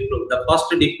first the first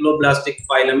diploblastic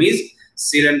phylum is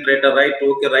Coelenterata, right?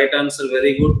 Okay, right answer,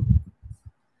 very good.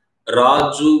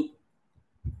 Raju,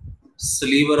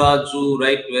 Slivaraju,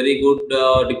 right? Very good.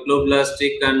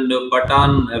 Diploblastic. And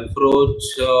Patan approach,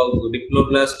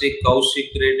 diploblastic. Kaushik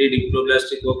Reddy,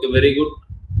 diploblastic. Okay, very good.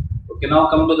 Okay, now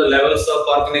come to the levels of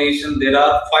organization. There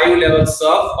are 5 levels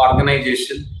of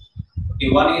organization. Okay,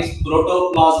 one is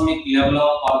protoplasmic level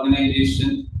of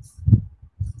organization.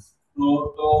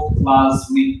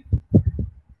 Protoplasmic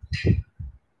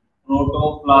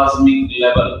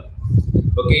level.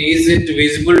 Okay, is it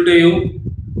visible to you?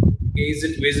 Is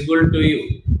it visible to you?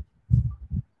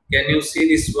 Can you see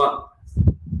this one?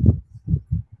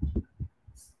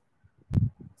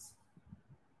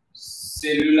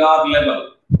 Cellular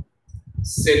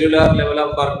level of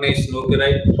organization. Okay,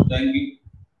 right. Thank you.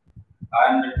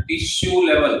 And tissue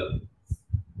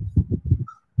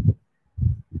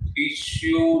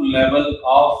level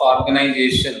of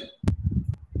organization.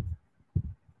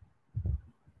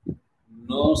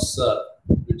 No, sir.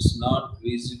 It It's not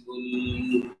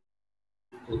visible.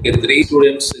 Okay, 3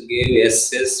 students gave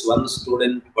SS, 1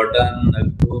 student button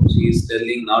approach is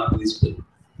telling not visible.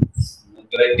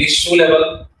 Okay, tissue level,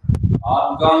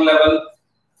 organ level,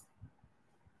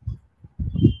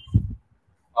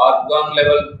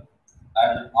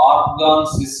 and organ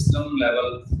system level.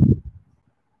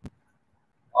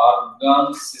 Organ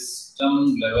system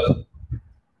level.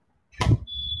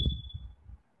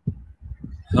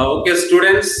 Okay,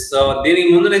 students. దీనికి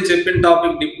ముందు నేను చెప్పిన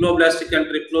topic diploblastic and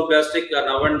triploblastic.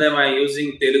 Now and then I using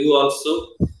Telugu also.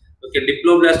 Okay,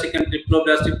 diploblastic and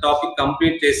triploblastic topic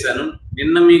complete చేశాను.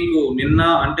 నిన్న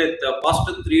అంటే first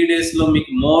 3 days లో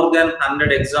మీకు more than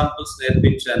 100 examples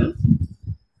నేర్పించాను.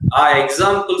 ఆ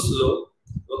ఎగ్జాంపుల్స్ లో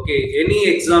okay any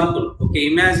example okay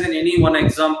imagine any one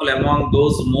example among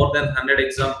those more than 100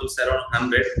 examples around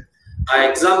 100. ఆ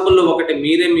example లో ఒకటి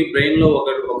మీరే మీ బ్రెయిన్ లో ఒక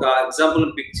ఎగ్జాంపుల్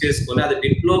పిక్ చేసుకొని అది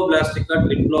డిప్లోబ్లాస్టిక్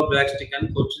ట్రిప్లోబ్లాస్టిక్ అని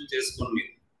క్వశ్చన్ చేసుకోండి.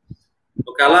 మీరు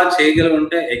ఒక అలా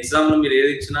చేయగలుగుంటే ఎగ్జామ్ లో మీరు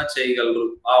ఏది ఇచ్చినా చేయగలరు.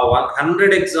 ఆ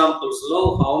 100 ఎగ్జాంపుల్స్ లో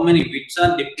how many which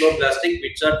are diploblastic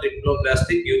which are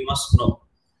triploblastic you must know.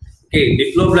 Okay,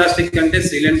 diploblastic అంటే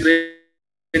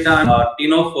సిలిండ్రేటా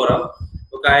టినోఫోరా.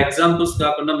 ఒక ఎగ్జాంపుల్స్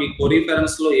కాకుండా మీ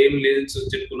కోరిఫెరెన్స్ లో ఏం లేదు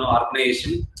చెప్పుకున్నాం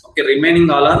organisation. Okay,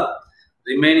 remaining all are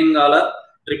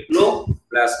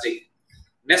triploblastic.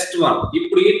 Next one,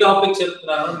 ఇప్పుడు ఈ టాపిక్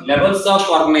చెప్తున్నాను లెవెల్స్ ఆఫ్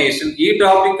ఆర్గనైజేషన్. ఈ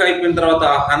టాపిక్ అయిపోయిన తర్వాత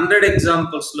 100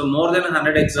 ఎగ్జాంపుల్స్ లో మోర్ దెన్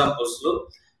 100 ఎగ్జాంపుల్స్ లో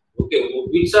okay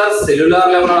which are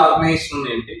cellular level organisation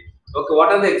ఏంటి, okay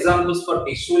what are the examples for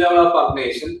tissue level of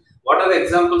organisation, what are the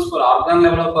examples for organ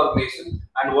level of organization,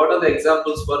 and what are the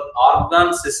examples for organ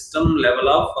system level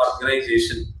of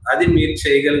organization. అది మీరు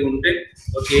చేయగలుగుంటే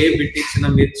okay ఏ bit ఇచ్చినా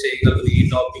మీరు చేయగలరు ఈ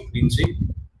topic నుంచి.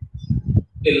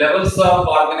 Levels of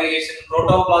organisation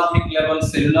protoplasmic level,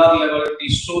 cellular level,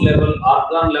 tissue level,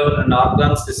 organ level and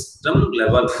organ system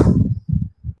level.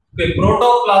 Okay,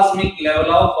 protoplasmic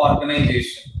level of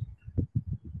organisation.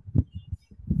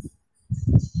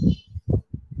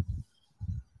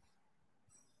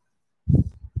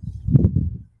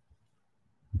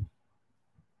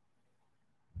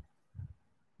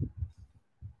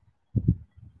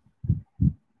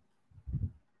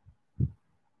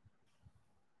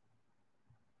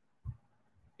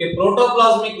 A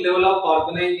protoplasmic level of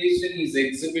organization is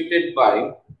exhibited by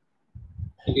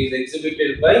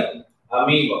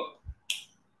amoeba.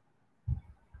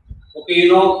 Okay, you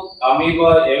know amoeba,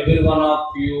 every one of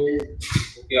you,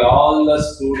 okay, all the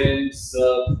students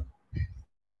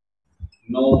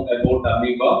know about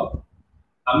amoeba.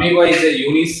 Amoeba is a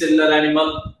unicellular animal.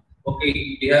 Okay,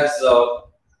 it has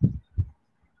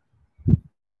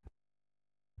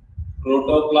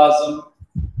protoplasm.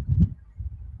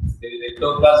 There is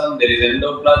ectoplasm, there is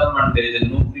endoplasm, and there is a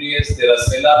nucleus. There are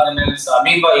cell organelles.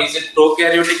 Amoeba, is it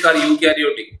prokaryotic or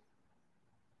eukaryotic?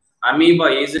 Amoeba,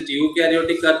 is it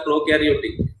eukaryotic or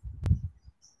prokaryotic?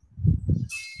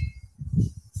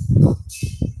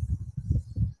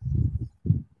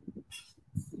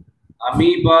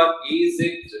 Amoeba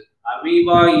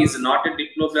is not a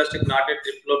diploblastic, not a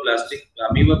triploblastic.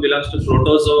 Amoeba belongs to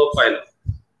protozoa phylum.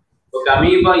 Okay,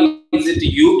 amoeba, is it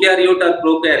eukaryote or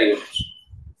prokaryote?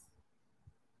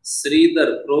 Sridhar,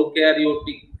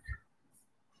 prokaryotic.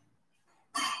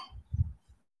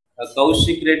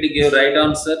 Kaushik Reddy gave right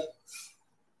answer.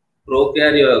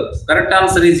 Prokaryote. Correct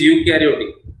answer is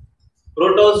eukaryotic.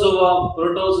 Protozoa.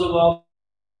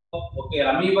 Okay,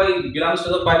 amoeba belongs to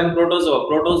the phylum protozoa.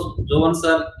 Protozoans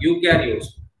are eukaryotes.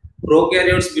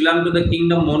 Prokaryotes belong to the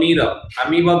kingdom Monera.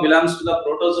 Amoeba belongs to the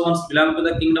protozoans belong to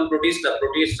the kingdom Protista.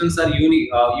 Protistans are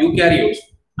eukaryotes.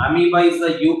 Amoeba is the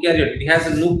eukaryote. It has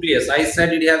a nucleus. I said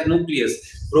it has nucleus.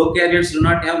 Prokaryotes do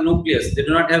not have nucleus. They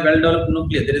do not have well-developed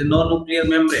nucleus. There is no nuclear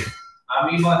membrane.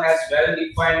 Amoeba has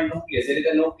well-defined nucleus. There is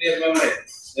a nuclear membrane.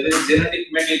 There is genetic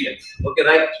material. Okay,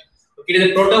 right. Okay, it is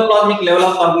a protoplasmic level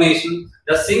of organization.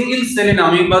 The single cell in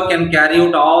amoeba can carry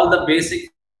out all the basic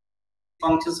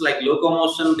functions like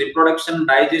locomotion, reproduction,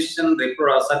 digestion,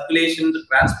 circulation,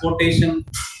 transportation.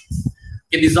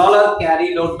 Okay, these all are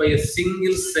carried out by a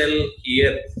single cell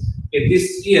here. Okay, this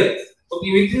here.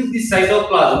 Okay, within the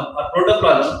cytoplasm or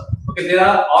protoplasm, okay, there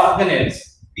are organelles.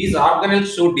 These organelles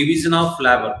show division of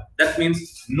flavor. That means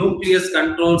nucleus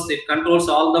controls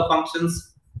all the functions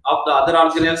of the other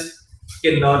organelles.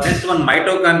 Okay, now next one,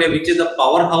 mitochondria, which is the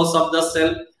powerhouse of the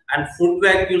cell, and food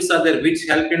vacuoles are there which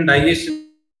help in digestion.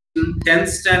 10th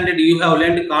standard you have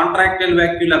learned contractile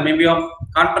vacuole. Maybe of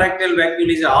contractile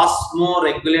vacuole is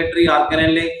osmoregulatory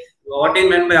organelle. What is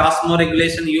meant by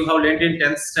osmoregulation you have learned in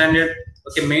 10th standard.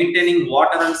 Okay, maintaining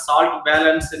water and salt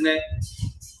balance in a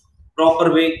proper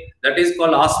way, that is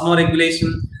called osmoregulation.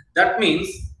 That means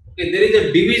Okay, there is a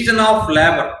division of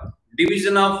labor.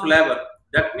 Division of labor.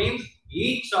 That means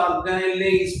each organelle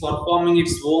is performing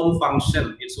its own function,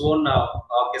 its own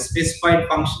specified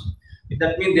function.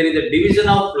 That means there is a division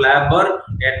of labor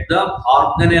at the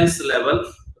organelles level.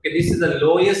 Okay, this is the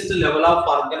lowest level of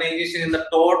organization in the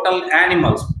total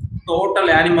animals. Total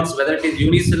animals, whether it is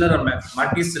unicellular or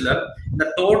multicellular, the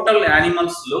total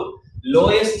animals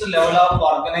lowest level of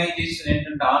organization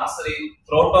and answering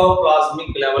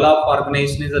protoplasmic level of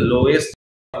organization is the lowest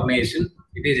organization.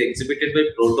 It is exhibited by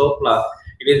protoplasm.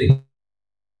 It is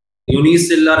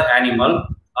unicellular animal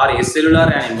or acellular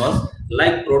animals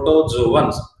like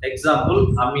protozoans. Example,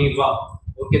 amoeba.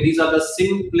 Okay, these are the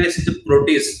simplest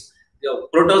protists. The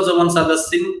protozoans are the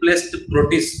simplest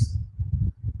protists.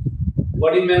 What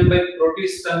do you mean by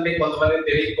protist? అంటే కొంతమంది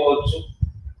తెలియకపోవచ్చు.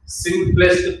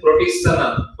 Simplest protista.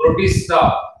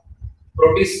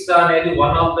 Protista అనేది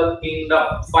one of the kingdom,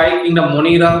 5 kingdom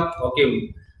Monira. Okay,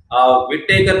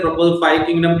 Whittaker proposed 5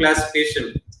 kingdom classification.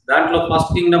 దాంట్లో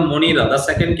first Kingdom మొనీరా, the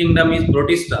second Kingdom is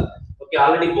Protista. Okay,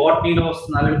 already బాటనీలో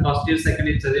వస్తుంది, already first year second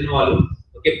year చదివిన వాళ్ళు.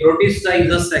 Okay, Protista is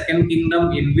the second Kingdom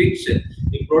in which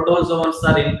the protozoans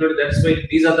are included. That's why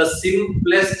these are the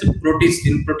simplest protist.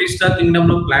 In Protista Kingdom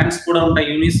లో plants కూడా ఉంటాయి,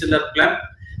 unicellular plant.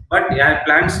 But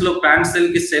plants లో plant cell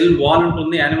కి cell wall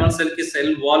ఉంటుంది, animal cell కి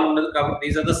cell wall ఉండదు. కాబట్టి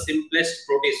these are the simplest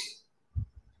protist.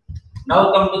 Now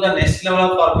come to the next level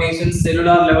of organization,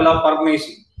 cellular level of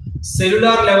organization.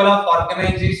 Cellular level of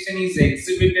organization is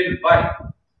exhibited by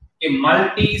a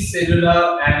multicellular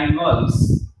animals.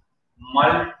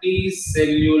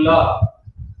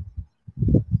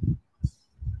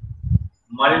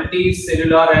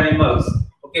 Multicellular animals.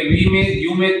 Okay,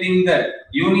 you may think that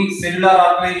unicellular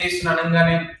organization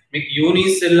anangane meek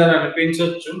unicellular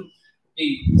anipinchochu.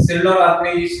 Cellular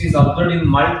organization is observed in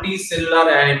multicellular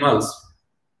animals.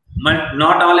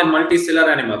 Not all a multicellular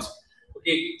animals.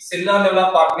 Okay, cellular level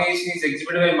of organization is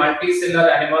exhibited by multicellular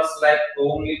animals like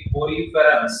only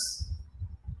poriferans.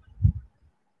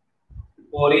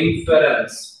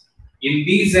 In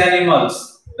these animals,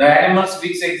 the animals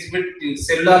which exhibit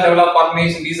cellular level of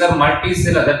organization, these are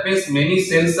multicellular. That means many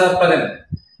cells are present.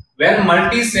 When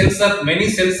many cells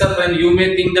are present, you may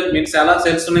think that means all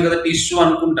cells unnayi kada tissue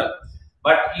anukunta.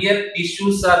 But here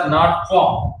tissues are not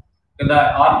formed. The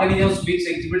organisms which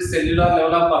exhibit cellular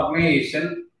level of organization,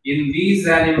 in these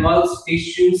animals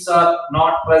tissues are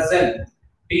not present,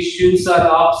 tissues are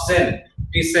absent.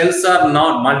 The cells are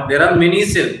not, there are many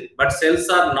cells, but cells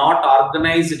are not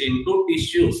organized into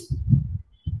tissues.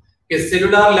 A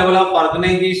cellular level of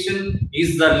organization is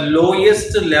the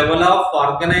lowest level of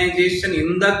organization in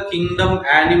the kingdom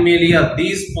Animalia.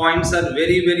 These points are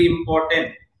very very important.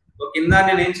 So kinda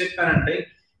nenu em cheppanante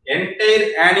entire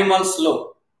animals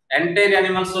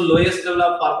lowest level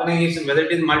of organization, whether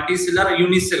it is multicellular or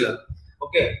unicellular.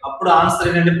 Okay, appudu answer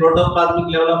ఏంటంటే protoplasmic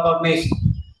level of organization.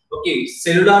 Okay,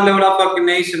 cellular level of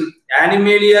organization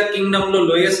Animalia kingdom lo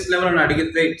lowest level అని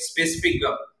అడిగితే specific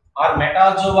గా or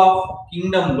metazoa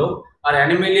kingdom lo or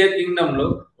Animalia kingdom lo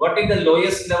what is the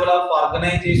lowest level of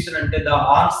organization ante the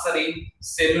answer in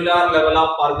cellular level of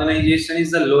organization is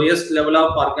the lowest level of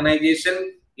organization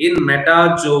in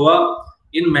metazoa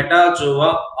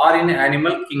or in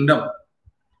animal kingdom.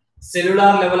 Cellular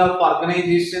level of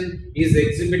organization is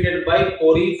exhibited by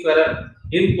poriferan.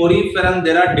 In poriferan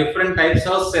there are different types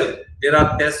of cell. There are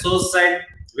testocyte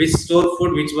which store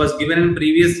food, which was given in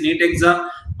previous NEET exam,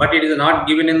 but it is not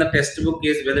given in the textbook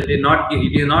case. Whether it is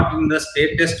not in the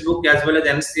state textbook as well as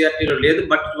NCERT lo ledu,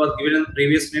 but it was given in the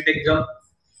previous NEET exam.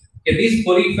 Okay, these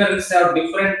poriferans have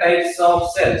different types of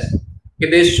cells. Okay,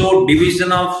 they show division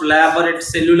of labor at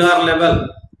cellular level.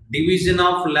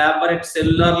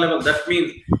 That means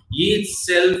each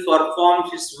cell performs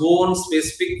its own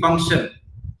specific function.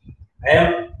 I am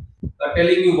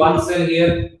telling you one cell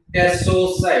here,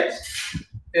 testocyte.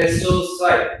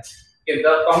 Okay,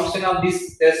 the function of this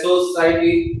testocyte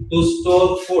is to store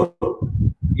food.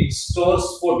 It stores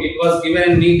food. It was given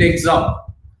in NEET exam.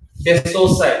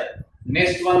 Testocyte.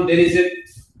 Next one, there is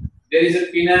a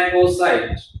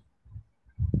pinacocyte.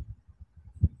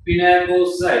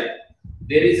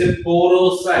 There is a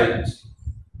porocyte.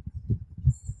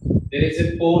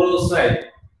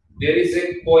 There is a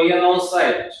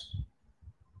choanocyte.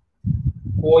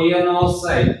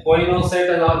 Choanocyte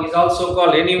is also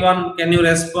called. Anyone, can you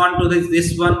respond to this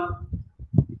one?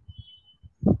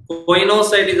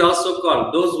 Choanocyte is also called.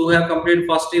 Those who have completed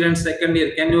first year and second year,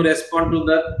 can you respond to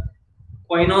that?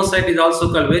 Choanocyte is also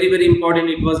called. Very very important.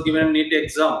 It was given in NEET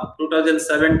exam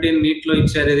 2017 NEET lo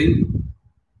ichcharu idi.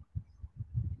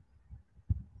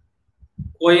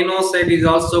 Choanocyte is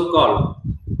also called.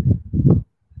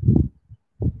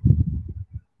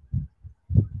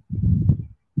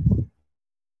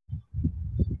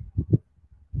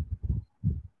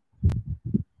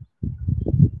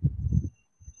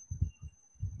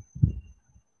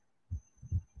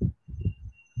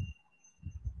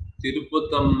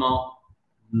 Tirupatamma.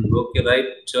 Okay,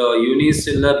 right.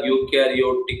 Unicellular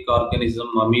eukaryotic organism,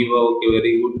 amoeba. Okay,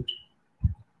 very good.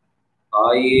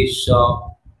 Aisha.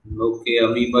 Okay,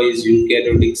 amoeba is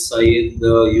eukaryotic side,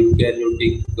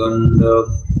 eukaryotic and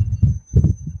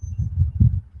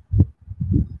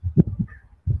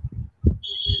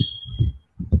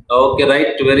okay,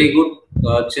 right. Very good.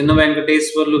 Chinna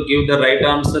Venkateswarlu give the right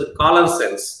answer. Collar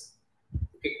cells.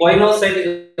 Okay, quinocyte is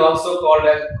also called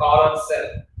as collar cell.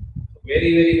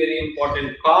 Very, very, very important.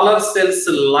 Collar cells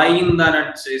line the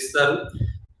చేస్తారు.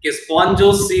 Okay,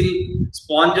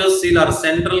 spongocele or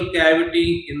central cavity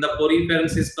in the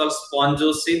poriference is called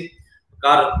spongocele.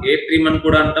 Atrium అని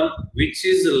కూడా అంటాం, which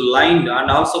is lined, and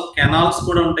also canals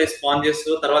కూడా ఉంటాయి sponges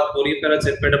లో. తర్వాత porifera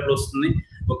చెప్పేటప్పుడు వస్తుంది.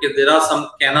 Okay, there are some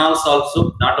canals also,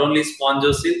 not only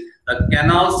spongocele. The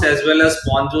canals as well as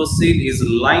spongocele is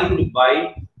lined by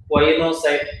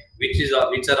quinocyte,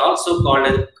 which are also called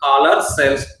as collar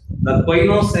cells. The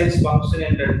quinocytes function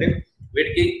ఏంటంటే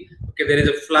వీటికి okay, there is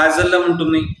a flagellum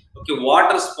ఉంటుంది. Okay,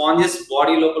 water sponges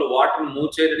body లోపల water move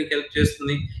చేయడానికి help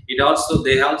చేస్తుంది.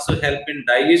 They also help in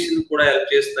digestion కూడా help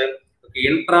చేస్తాయి. Okay,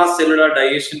 intracellular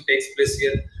digestion takes place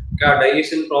here. Okay,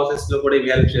 digestion process లో కూడా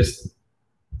ఇవి హెల్ప్ చేస్తాయి.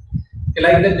 Okay,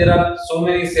 like that there are so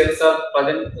many cells are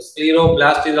present.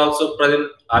 Scleroblast is also present.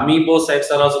 Amoebocytes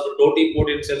are also present.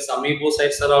 Totipotent cells,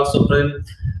 amoebocytes are also present,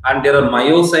 and there are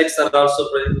myocytes are also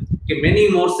present. Okay, many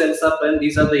more cells are present.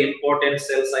 These are the important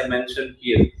cells I mentioned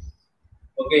here.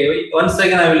 Okay, once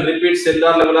again I will repeat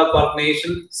cellular level of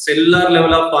organization. Cellular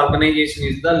level of organization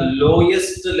is the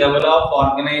lowest level of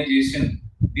organization.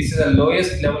 This is the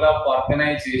lowest level of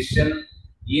organization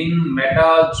in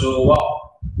metazoa.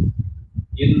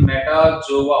 In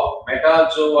metazoa.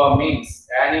 Metazoa means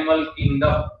animal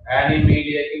kingdom.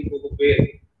 Animalia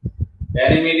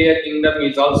kingdom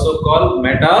is also called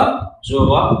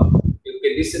metazoa.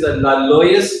 Okay, this is the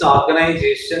lowest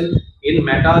organization in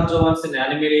metazoans in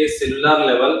animalia cellular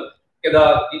level. Okay,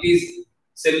 it is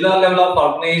cellular level of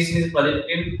organization is present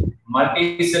in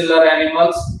multicellular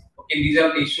animals. Okay, these are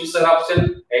tissues are option.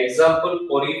 Example,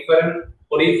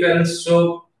 poriferans. So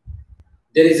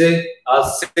there is a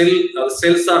cell.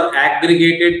 Cells are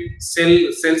aggregated.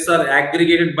 Cells are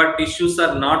aggregated, but tissues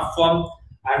are not formed.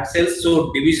 And cells show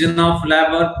division of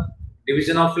labor.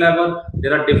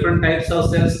 There are different types of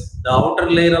cells. The outer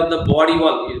layer of the body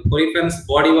wall, poriferans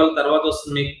body wall తర్వాత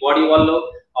వస్తుంది. Body wall లో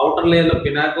outer layer లో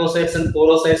pinacocytes and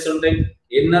porocytes ఉంటాయి.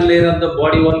 Inner layer of the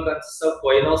body wall consists of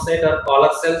quinocyte or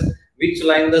collar cells, which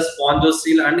line the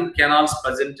spongocele and canals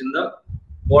present in the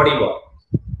body wall.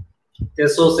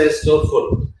 So says store food.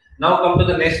 Now come to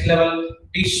the next level,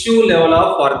 tissue level of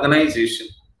organization.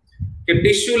 Okay,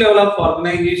 tissue level of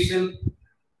organization.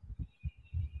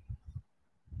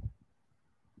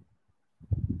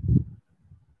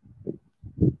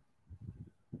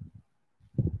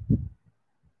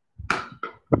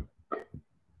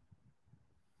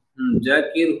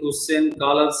 Zakir Hussain,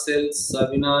 collar cells.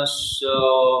 Avinash,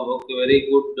 okay, very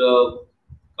good.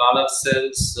 Collar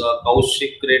cells.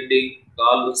 Kaushik Reddy,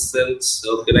 collar cells.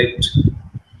 Okay, right.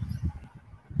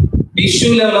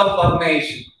 Tissue level of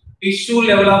organization. Tissue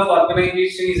level of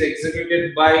organization is executed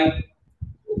by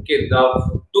okay the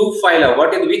two phyla.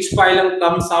 Which phylum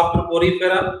comes after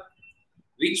porifera?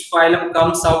 Which phylum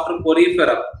comes after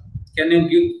porifera? Can you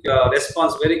give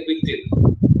response very quickly?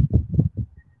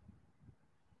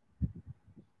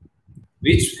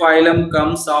 Which phylum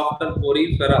comes after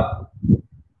porifera?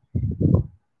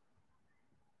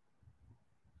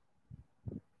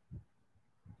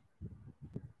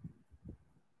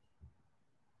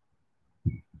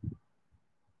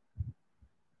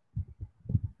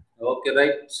 Okay,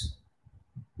 right.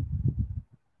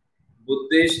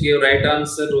 Buddhesh gave right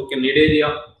answer. Okay, Nidaria.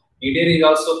 Nidaria is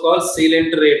also called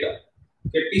coelenterata.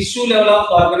 Okay, tissue level of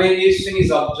organization is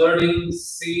observed in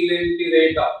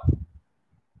coelenterata.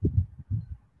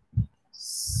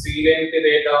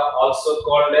 Coelenterata, also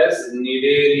called as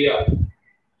Nidaria.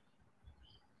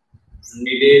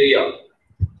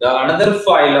 The another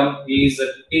phylum is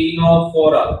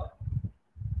Ctenophora.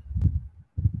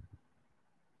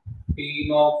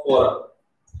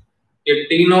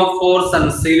 Ctenophores and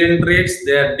coelentrates,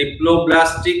 they are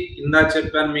diploblastic. Inda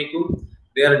cheppan meeku,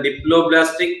 they are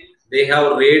diploblastic. They have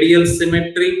radial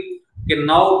symmetry. Okay,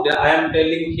 now I am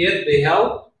telling here they have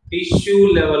tissue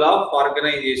level of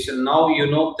organization. Now you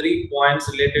know 3 points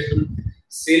related to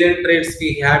coelentrates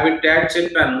ki habitat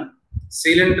cheppan.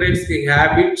 Coelentrates ki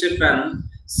habit cheppan.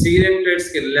 Coelentrates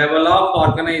ki level of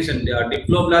organization. They are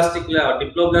diploblastic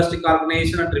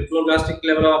organization and triploblastic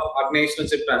level of organization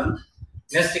cheppan.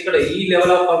 Next ikkada ee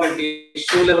level of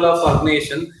tissue level of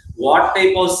organization what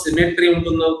type of symmetry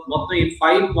ఉంటుందో మొత్తం ఈ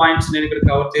 5 points నేను ఇక్కడ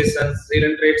cover చేశాను.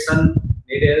 సిలిండ్రేట్స్ and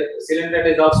సిలిండ్రేట్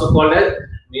is also called as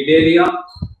nidaria.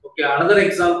 Okay, another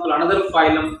example, another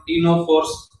phylum,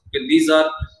 ctenophores. Okay, these are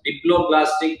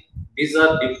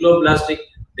diploblastic.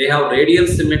 They have radial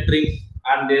symmetry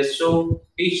and they show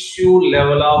tissue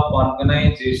level of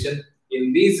organization in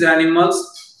these animals.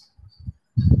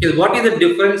 Okay, what is the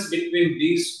difference between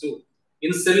these two?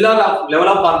 In cellular level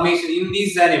of organization in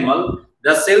these animals,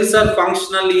 the cells are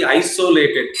functionally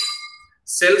isolated.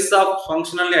 Cells are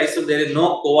functionally isolated. There is no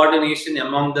coordination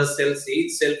among the cells.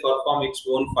 Each cell performs its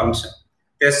own function.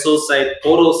 Testocyte,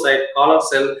 porocyte, collar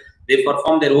cell, they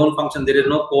perform their own function. There is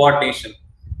no coordination.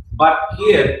 But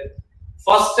here,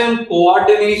 first time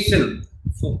coordination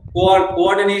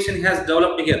has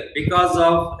developed here because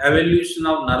of evolution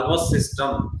of nervous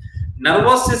system.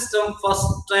 Nervous system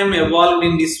first time evolved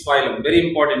in this phylum. Very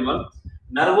important one.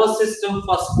 Nervous system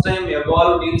first time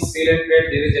evolved in coelenterate.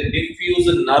 There is a diffuse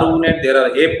nerve net. There are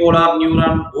apolar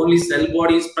neuron. Only cell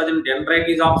body is present. Dendrite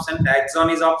is absent. Axon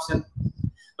is absent.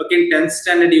 Okay, in 10th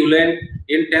standard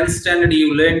you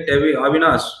learned.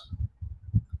 Avinash.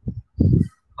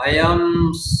 I am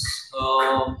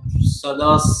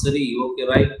Sadasri. Okay,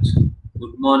 right.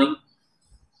 Good morning.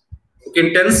 Okay, in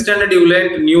 10th standard you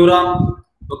learned neuron.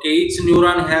 Okay, each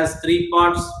neuron has 3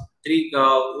 parts.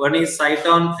 One is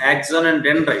cyton, axon, and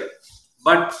dendrite.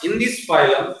 But in this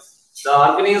phylum, the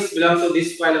organisms belong to this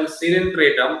phylum,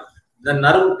 Coelentratum. The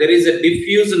nerve, there is a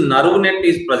diffuse nerve net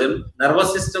is present. Nervous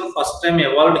system first time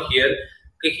evolved here.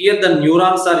 Okay, here the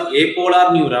neurons are apolar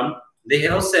neuron. They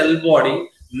have cell body,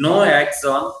 no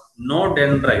axon, no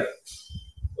dendrite.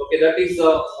 Okay, that is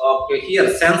okay. Here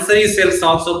sensory cells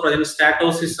also present.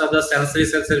 Statocysts are the sensory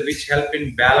cells which help in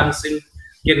balancing.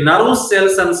 Okay, nerve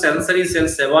cells and sensory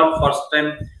cells evolved first time.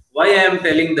 Why I am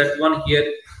telling that one here?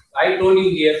 I told you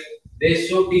here they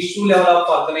show tissue level of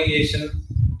organization.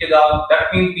 Okay, that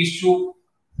means tissue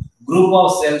group of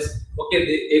cells. Okay,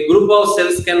 a group of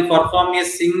cells can perform a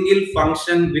single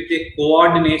function with a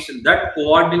coordination. That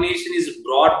coordination is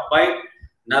brought by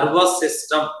nervous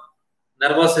system.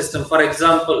 For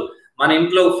example, మన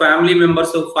ఇంట్లో family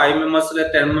members 5 members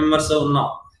లేదా 10 members ఉన్నాం.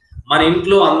 మన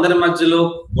ఇంట్లో అందరి మధ్యలో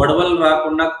గొడవలు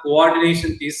రాకుండా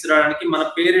కోఆర్డినేషన్ తీసుకురావడానికి మన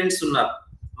పేరెంట్స్ ఉన్నారు.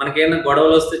 మనకేమైనా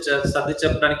గొడవలు వస్తే సర్ది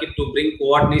చెప్పడానికి to bring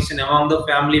coordination among the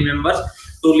family members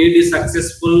to lead a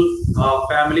successful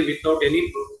family without any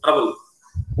trouble.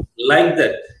 Like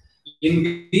that, in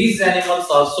these animals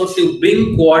also to bring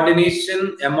coordination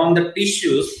among the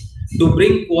tissues,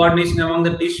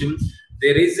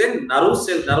 there is a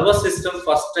nervous system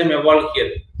first time evolved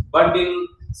here. But in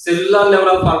cellular level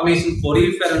of organization,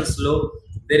 poriferance low,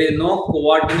 there is no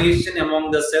coordination among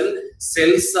the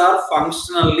cells are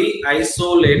functionally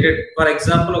isolated. For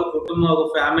example, a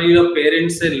family of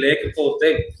parents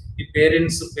lekapothe ఈ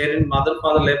parent mother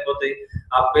father లేకపోతే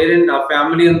ఆ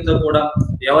family అంతా కూడా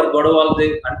ఎవరు గొడవలది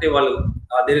అంటే వాళ్ళు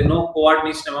there is no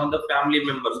coordination among the family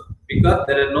members because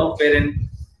there is no parent.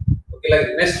 Okay, like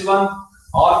next one,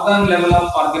 organ level of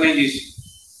organization.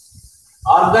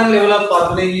 Organ level of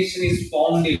organization is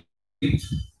found in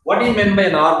what is meant by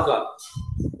an organ.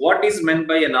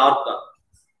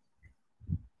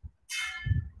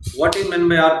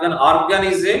 Organ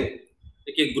is a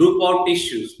group of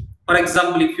tissues. For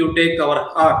example, if you take our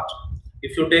heart,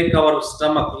 if you take our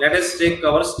stomach, let us take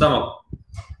our stomach.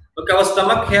 Okay, our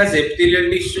stomach has epithelial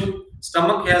tissue,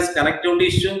 stomach has connective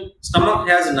tissue, stomach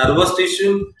has nervous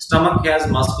tissue, stomach has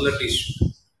muscular tissue.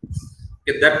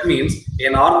 Okay, that means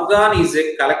an organ is a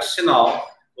collection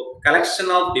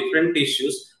of different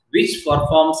tissues which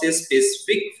performs a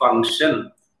specific function.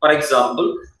 For example,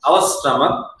 our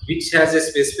stomach, which has a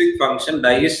specific function,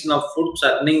 digestion of food,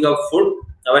 churning of food.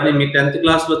 అవన్నీ మీ 10th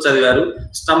class లో చదివారు.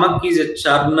 Stomach is a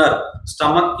చర్నర్,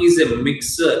 stomach is a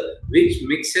mixer which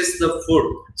mixes the food.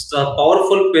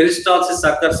 Powerful peristalsis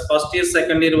occurs. First year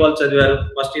second year వాళ్ళు చదివారు,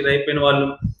 first year అయిపోయిన వాళ్ళు.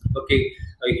 Okay,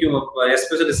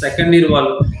 especially second year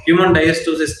వాళ్ళు human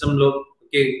digestive system లో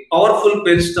okay powerful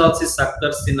peristalsis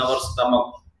occurs in our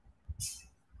stomach.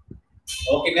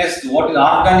 Okay, next, what is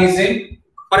organism?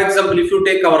 For example, if you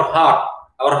take our heart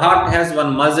has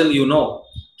one muscle, you know.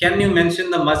 Can you mention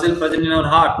the muscle present in our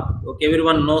heart? Okay,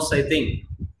 everyone knows, I think.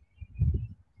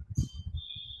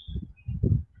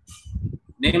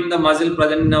 Name the muscle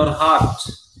present in our heart.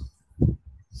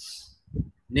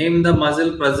 Name the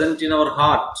muscle present in our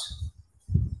heart.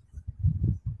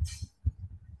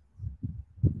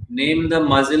 Name the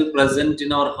muscle present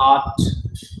in our heart.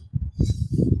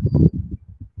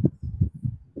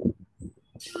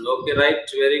 Okay, right,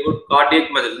 very good. Cardiac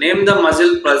muscle. Name the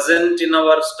muscle present in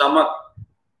our stomach.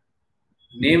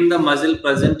 Name the muscle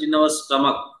present in our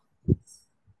stomach.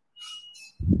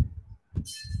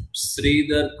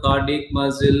 Sridhar, cardiac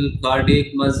muscle.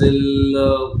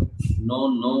 No.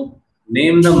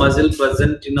 Name the muscle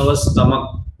present in our stomach.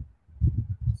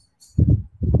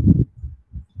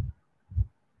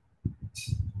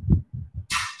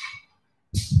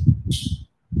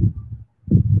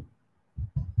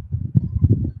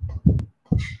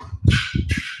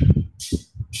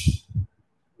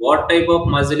 What type of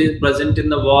muscle is present in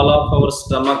the wall of our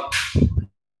stomach?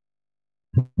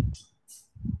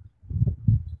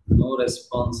 No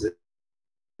responses.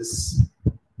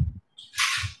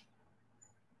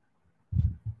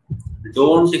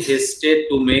 Don't hesitate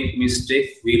to make mistake.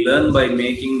 We learn by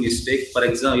making mistake. For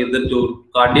example, either to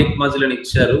cardiac muscle and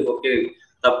icharu. Okay,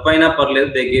 tappaina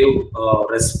parled. They gave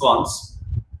response.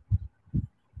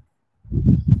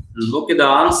 Okay, the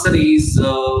answer is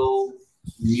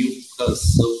mucus.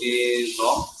 Okay,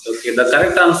 wrong. Okay, the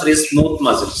correct answer is smooth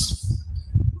muscles.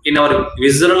 In our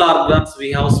visceral organs, we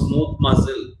have smooth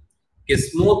muscle. Okay,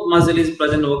 smooth muscle is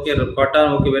present. Okay, pattern.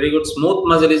 Okay, very good. Smooth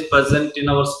muscle is present in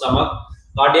our stomach.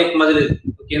 Cardiac muscle is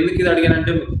ఎందుకు ఇది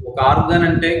అడిగానంటే ఒక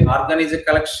organ is a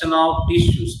collection of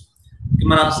tissues.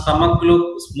 మన stomach లో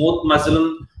smooth muscle,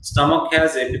 stomach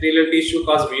has epithelial tissue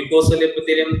called mucosal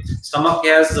epithelium. Stomach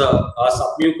has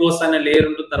submucosa అనే layer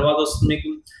ఉంటుంది. తర్వాత వస్తుంది మీకు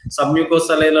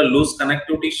submucosa layer లో లూజ్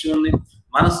కనెక్టివ్ టిష్యూ ఉంది.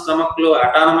 మన స్టమక్ లో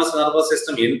autonomous nervous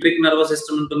system, enteric nervous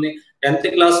system ఉంటుంది. 10th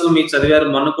క్లాస్ లో మీరు చదివారు,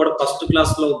 మొన్న కూడా ఫస్ట్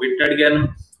క్లాస్ లో బిట్ అడిగాను.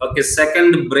 Okay,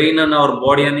 second brain an our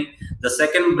body అని. The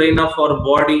second brain of our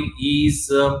body is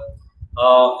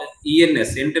ENS,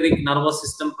 enteric nervous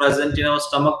system, present in our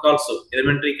stomach also.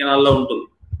 Elementary canal lo ఉంటుంది.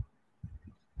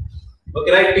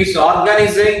 Okay, right. This organ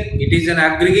is it is an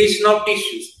aggregation of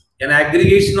tissues, an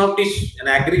aggregation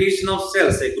of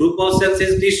cells. A group of cells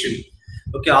is tissue.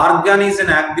 Okay, organ is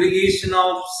an aggregation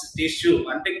of tissue,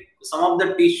 and some of the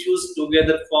tissues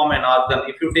together form an organ.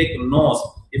 If you take nose,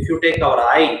 if you take our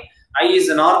eye is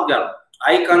an organ.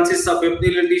 Eye consists of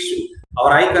epithelial tissue.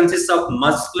 Our eye consists of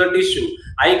muscular tissue.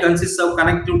 Eye consists of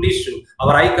connective tissue.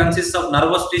 Our eye consists of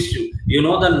nervous tissue. You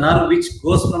know the nerve which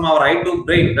goes from our eye to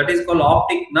brain, that is called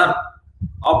optic nerve.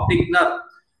 Optic nerve.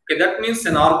 Okay, that means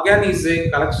an organ is a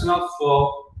collection of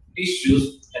tissues,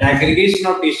 an aggregation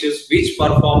of tissues which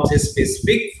performs a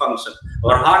specific function.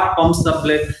 Our heart pumps the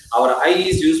blood. Our eye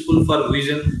is useful for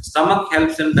vision. Stomach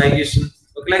helps in digestion.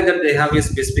 Okay, like that they have a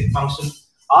specific function.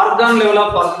 Organ level of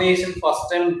organization first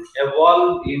time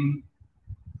evolved in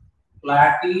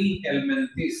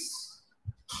Platyhelminthes.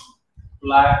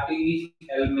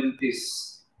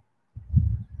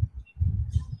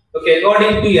 Okay,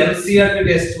 according to NCERT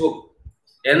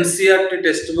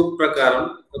textbook ప్రకారం,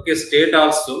 okay, state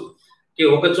also, okay,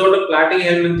 ఒక చోట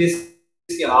Platyhelminthes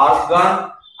కి organ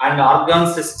and organ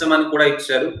system అని కూడా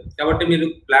ఇచ్చారు. కాబట్టి మీరు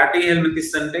Platyhelminthes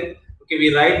అంటే, okay, we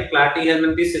write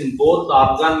Platyhelminthes in both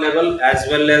organ level as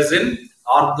well as in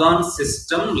organ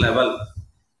system level.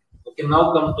 Okay, now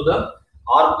come to the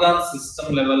organ system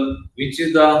level, which is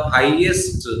the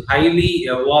highly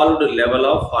evolved level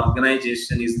of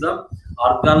organization, is the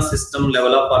organ system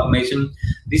level of organization.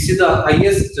 This is the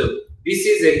highest. This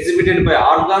is exhibited by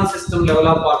organ system level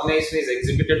of organization is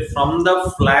exhibited from the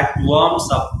flatworms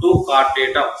up to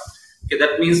chordata. Okay,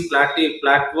 that means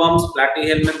flatworms,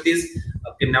 Platyhelminthes,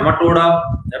 okay, Nematoda,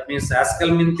 that means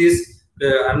Ascalminthes,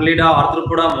 Annelida,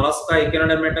 Arthropoda, Mollusca,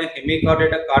 Echinodermata,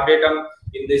 Hemichordata, Chordata.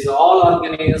 In this all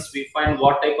organisms we find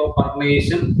what type of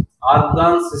organization?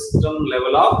 Organ system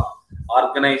level of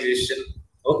organization.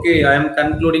 Okay, I am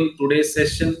concluding today's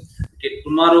session. Okay,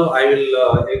 tomorrow I will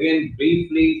again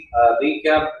briefly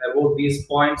recap about these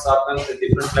points, organs, the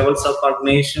different levels of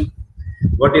organization.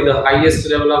 What is the highest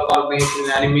level of organization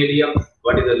in Animalia?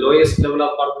 What is the lowest level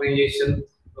of organization?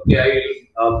 Okay, I will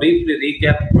briefly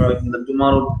recap in the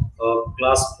tomorrow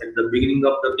class at the beginning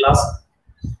of the class.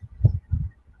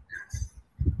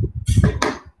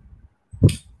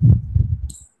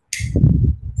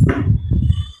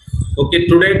 Okay,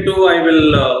 today too I will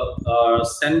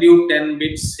send you 10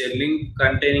 bits, a link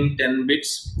containing 10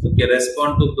 bits. Okay,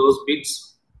 respond to those bits.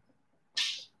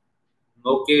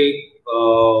 Okay,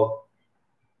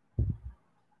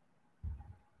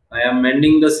 I am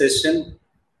ending the session.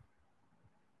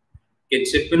 Okay,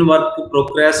 చెప్పిన work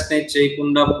procrastinate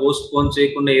చేయకుండా, post phone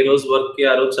చేయకుండా ఈ రోజు work కి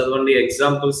ఆ రోజు చదవండి.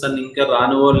 Examples అన్ని ఇంకా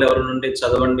రాని వాళ్ళు ఎవరు ఉంటే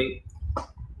చదవండి.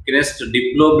 Next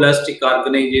diploblastic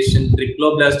organisation,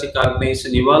 triploblastic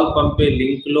organisation ఇవాళ పంపే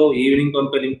లింక్ లో, ఈవినింగ్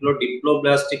పంపే లింక్ లో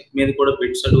డిప్లోబ్లాస్టిక్ మీద కూడా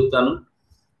బిట్స్ అడుగుతాను.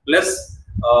 ప్లస్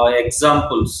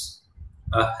ఎగ్జాంపుల్స్,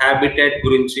 హ్యాబిటాట్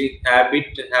గురించి,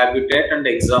 habitat and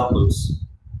examples.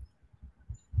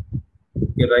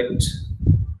 Okay, right.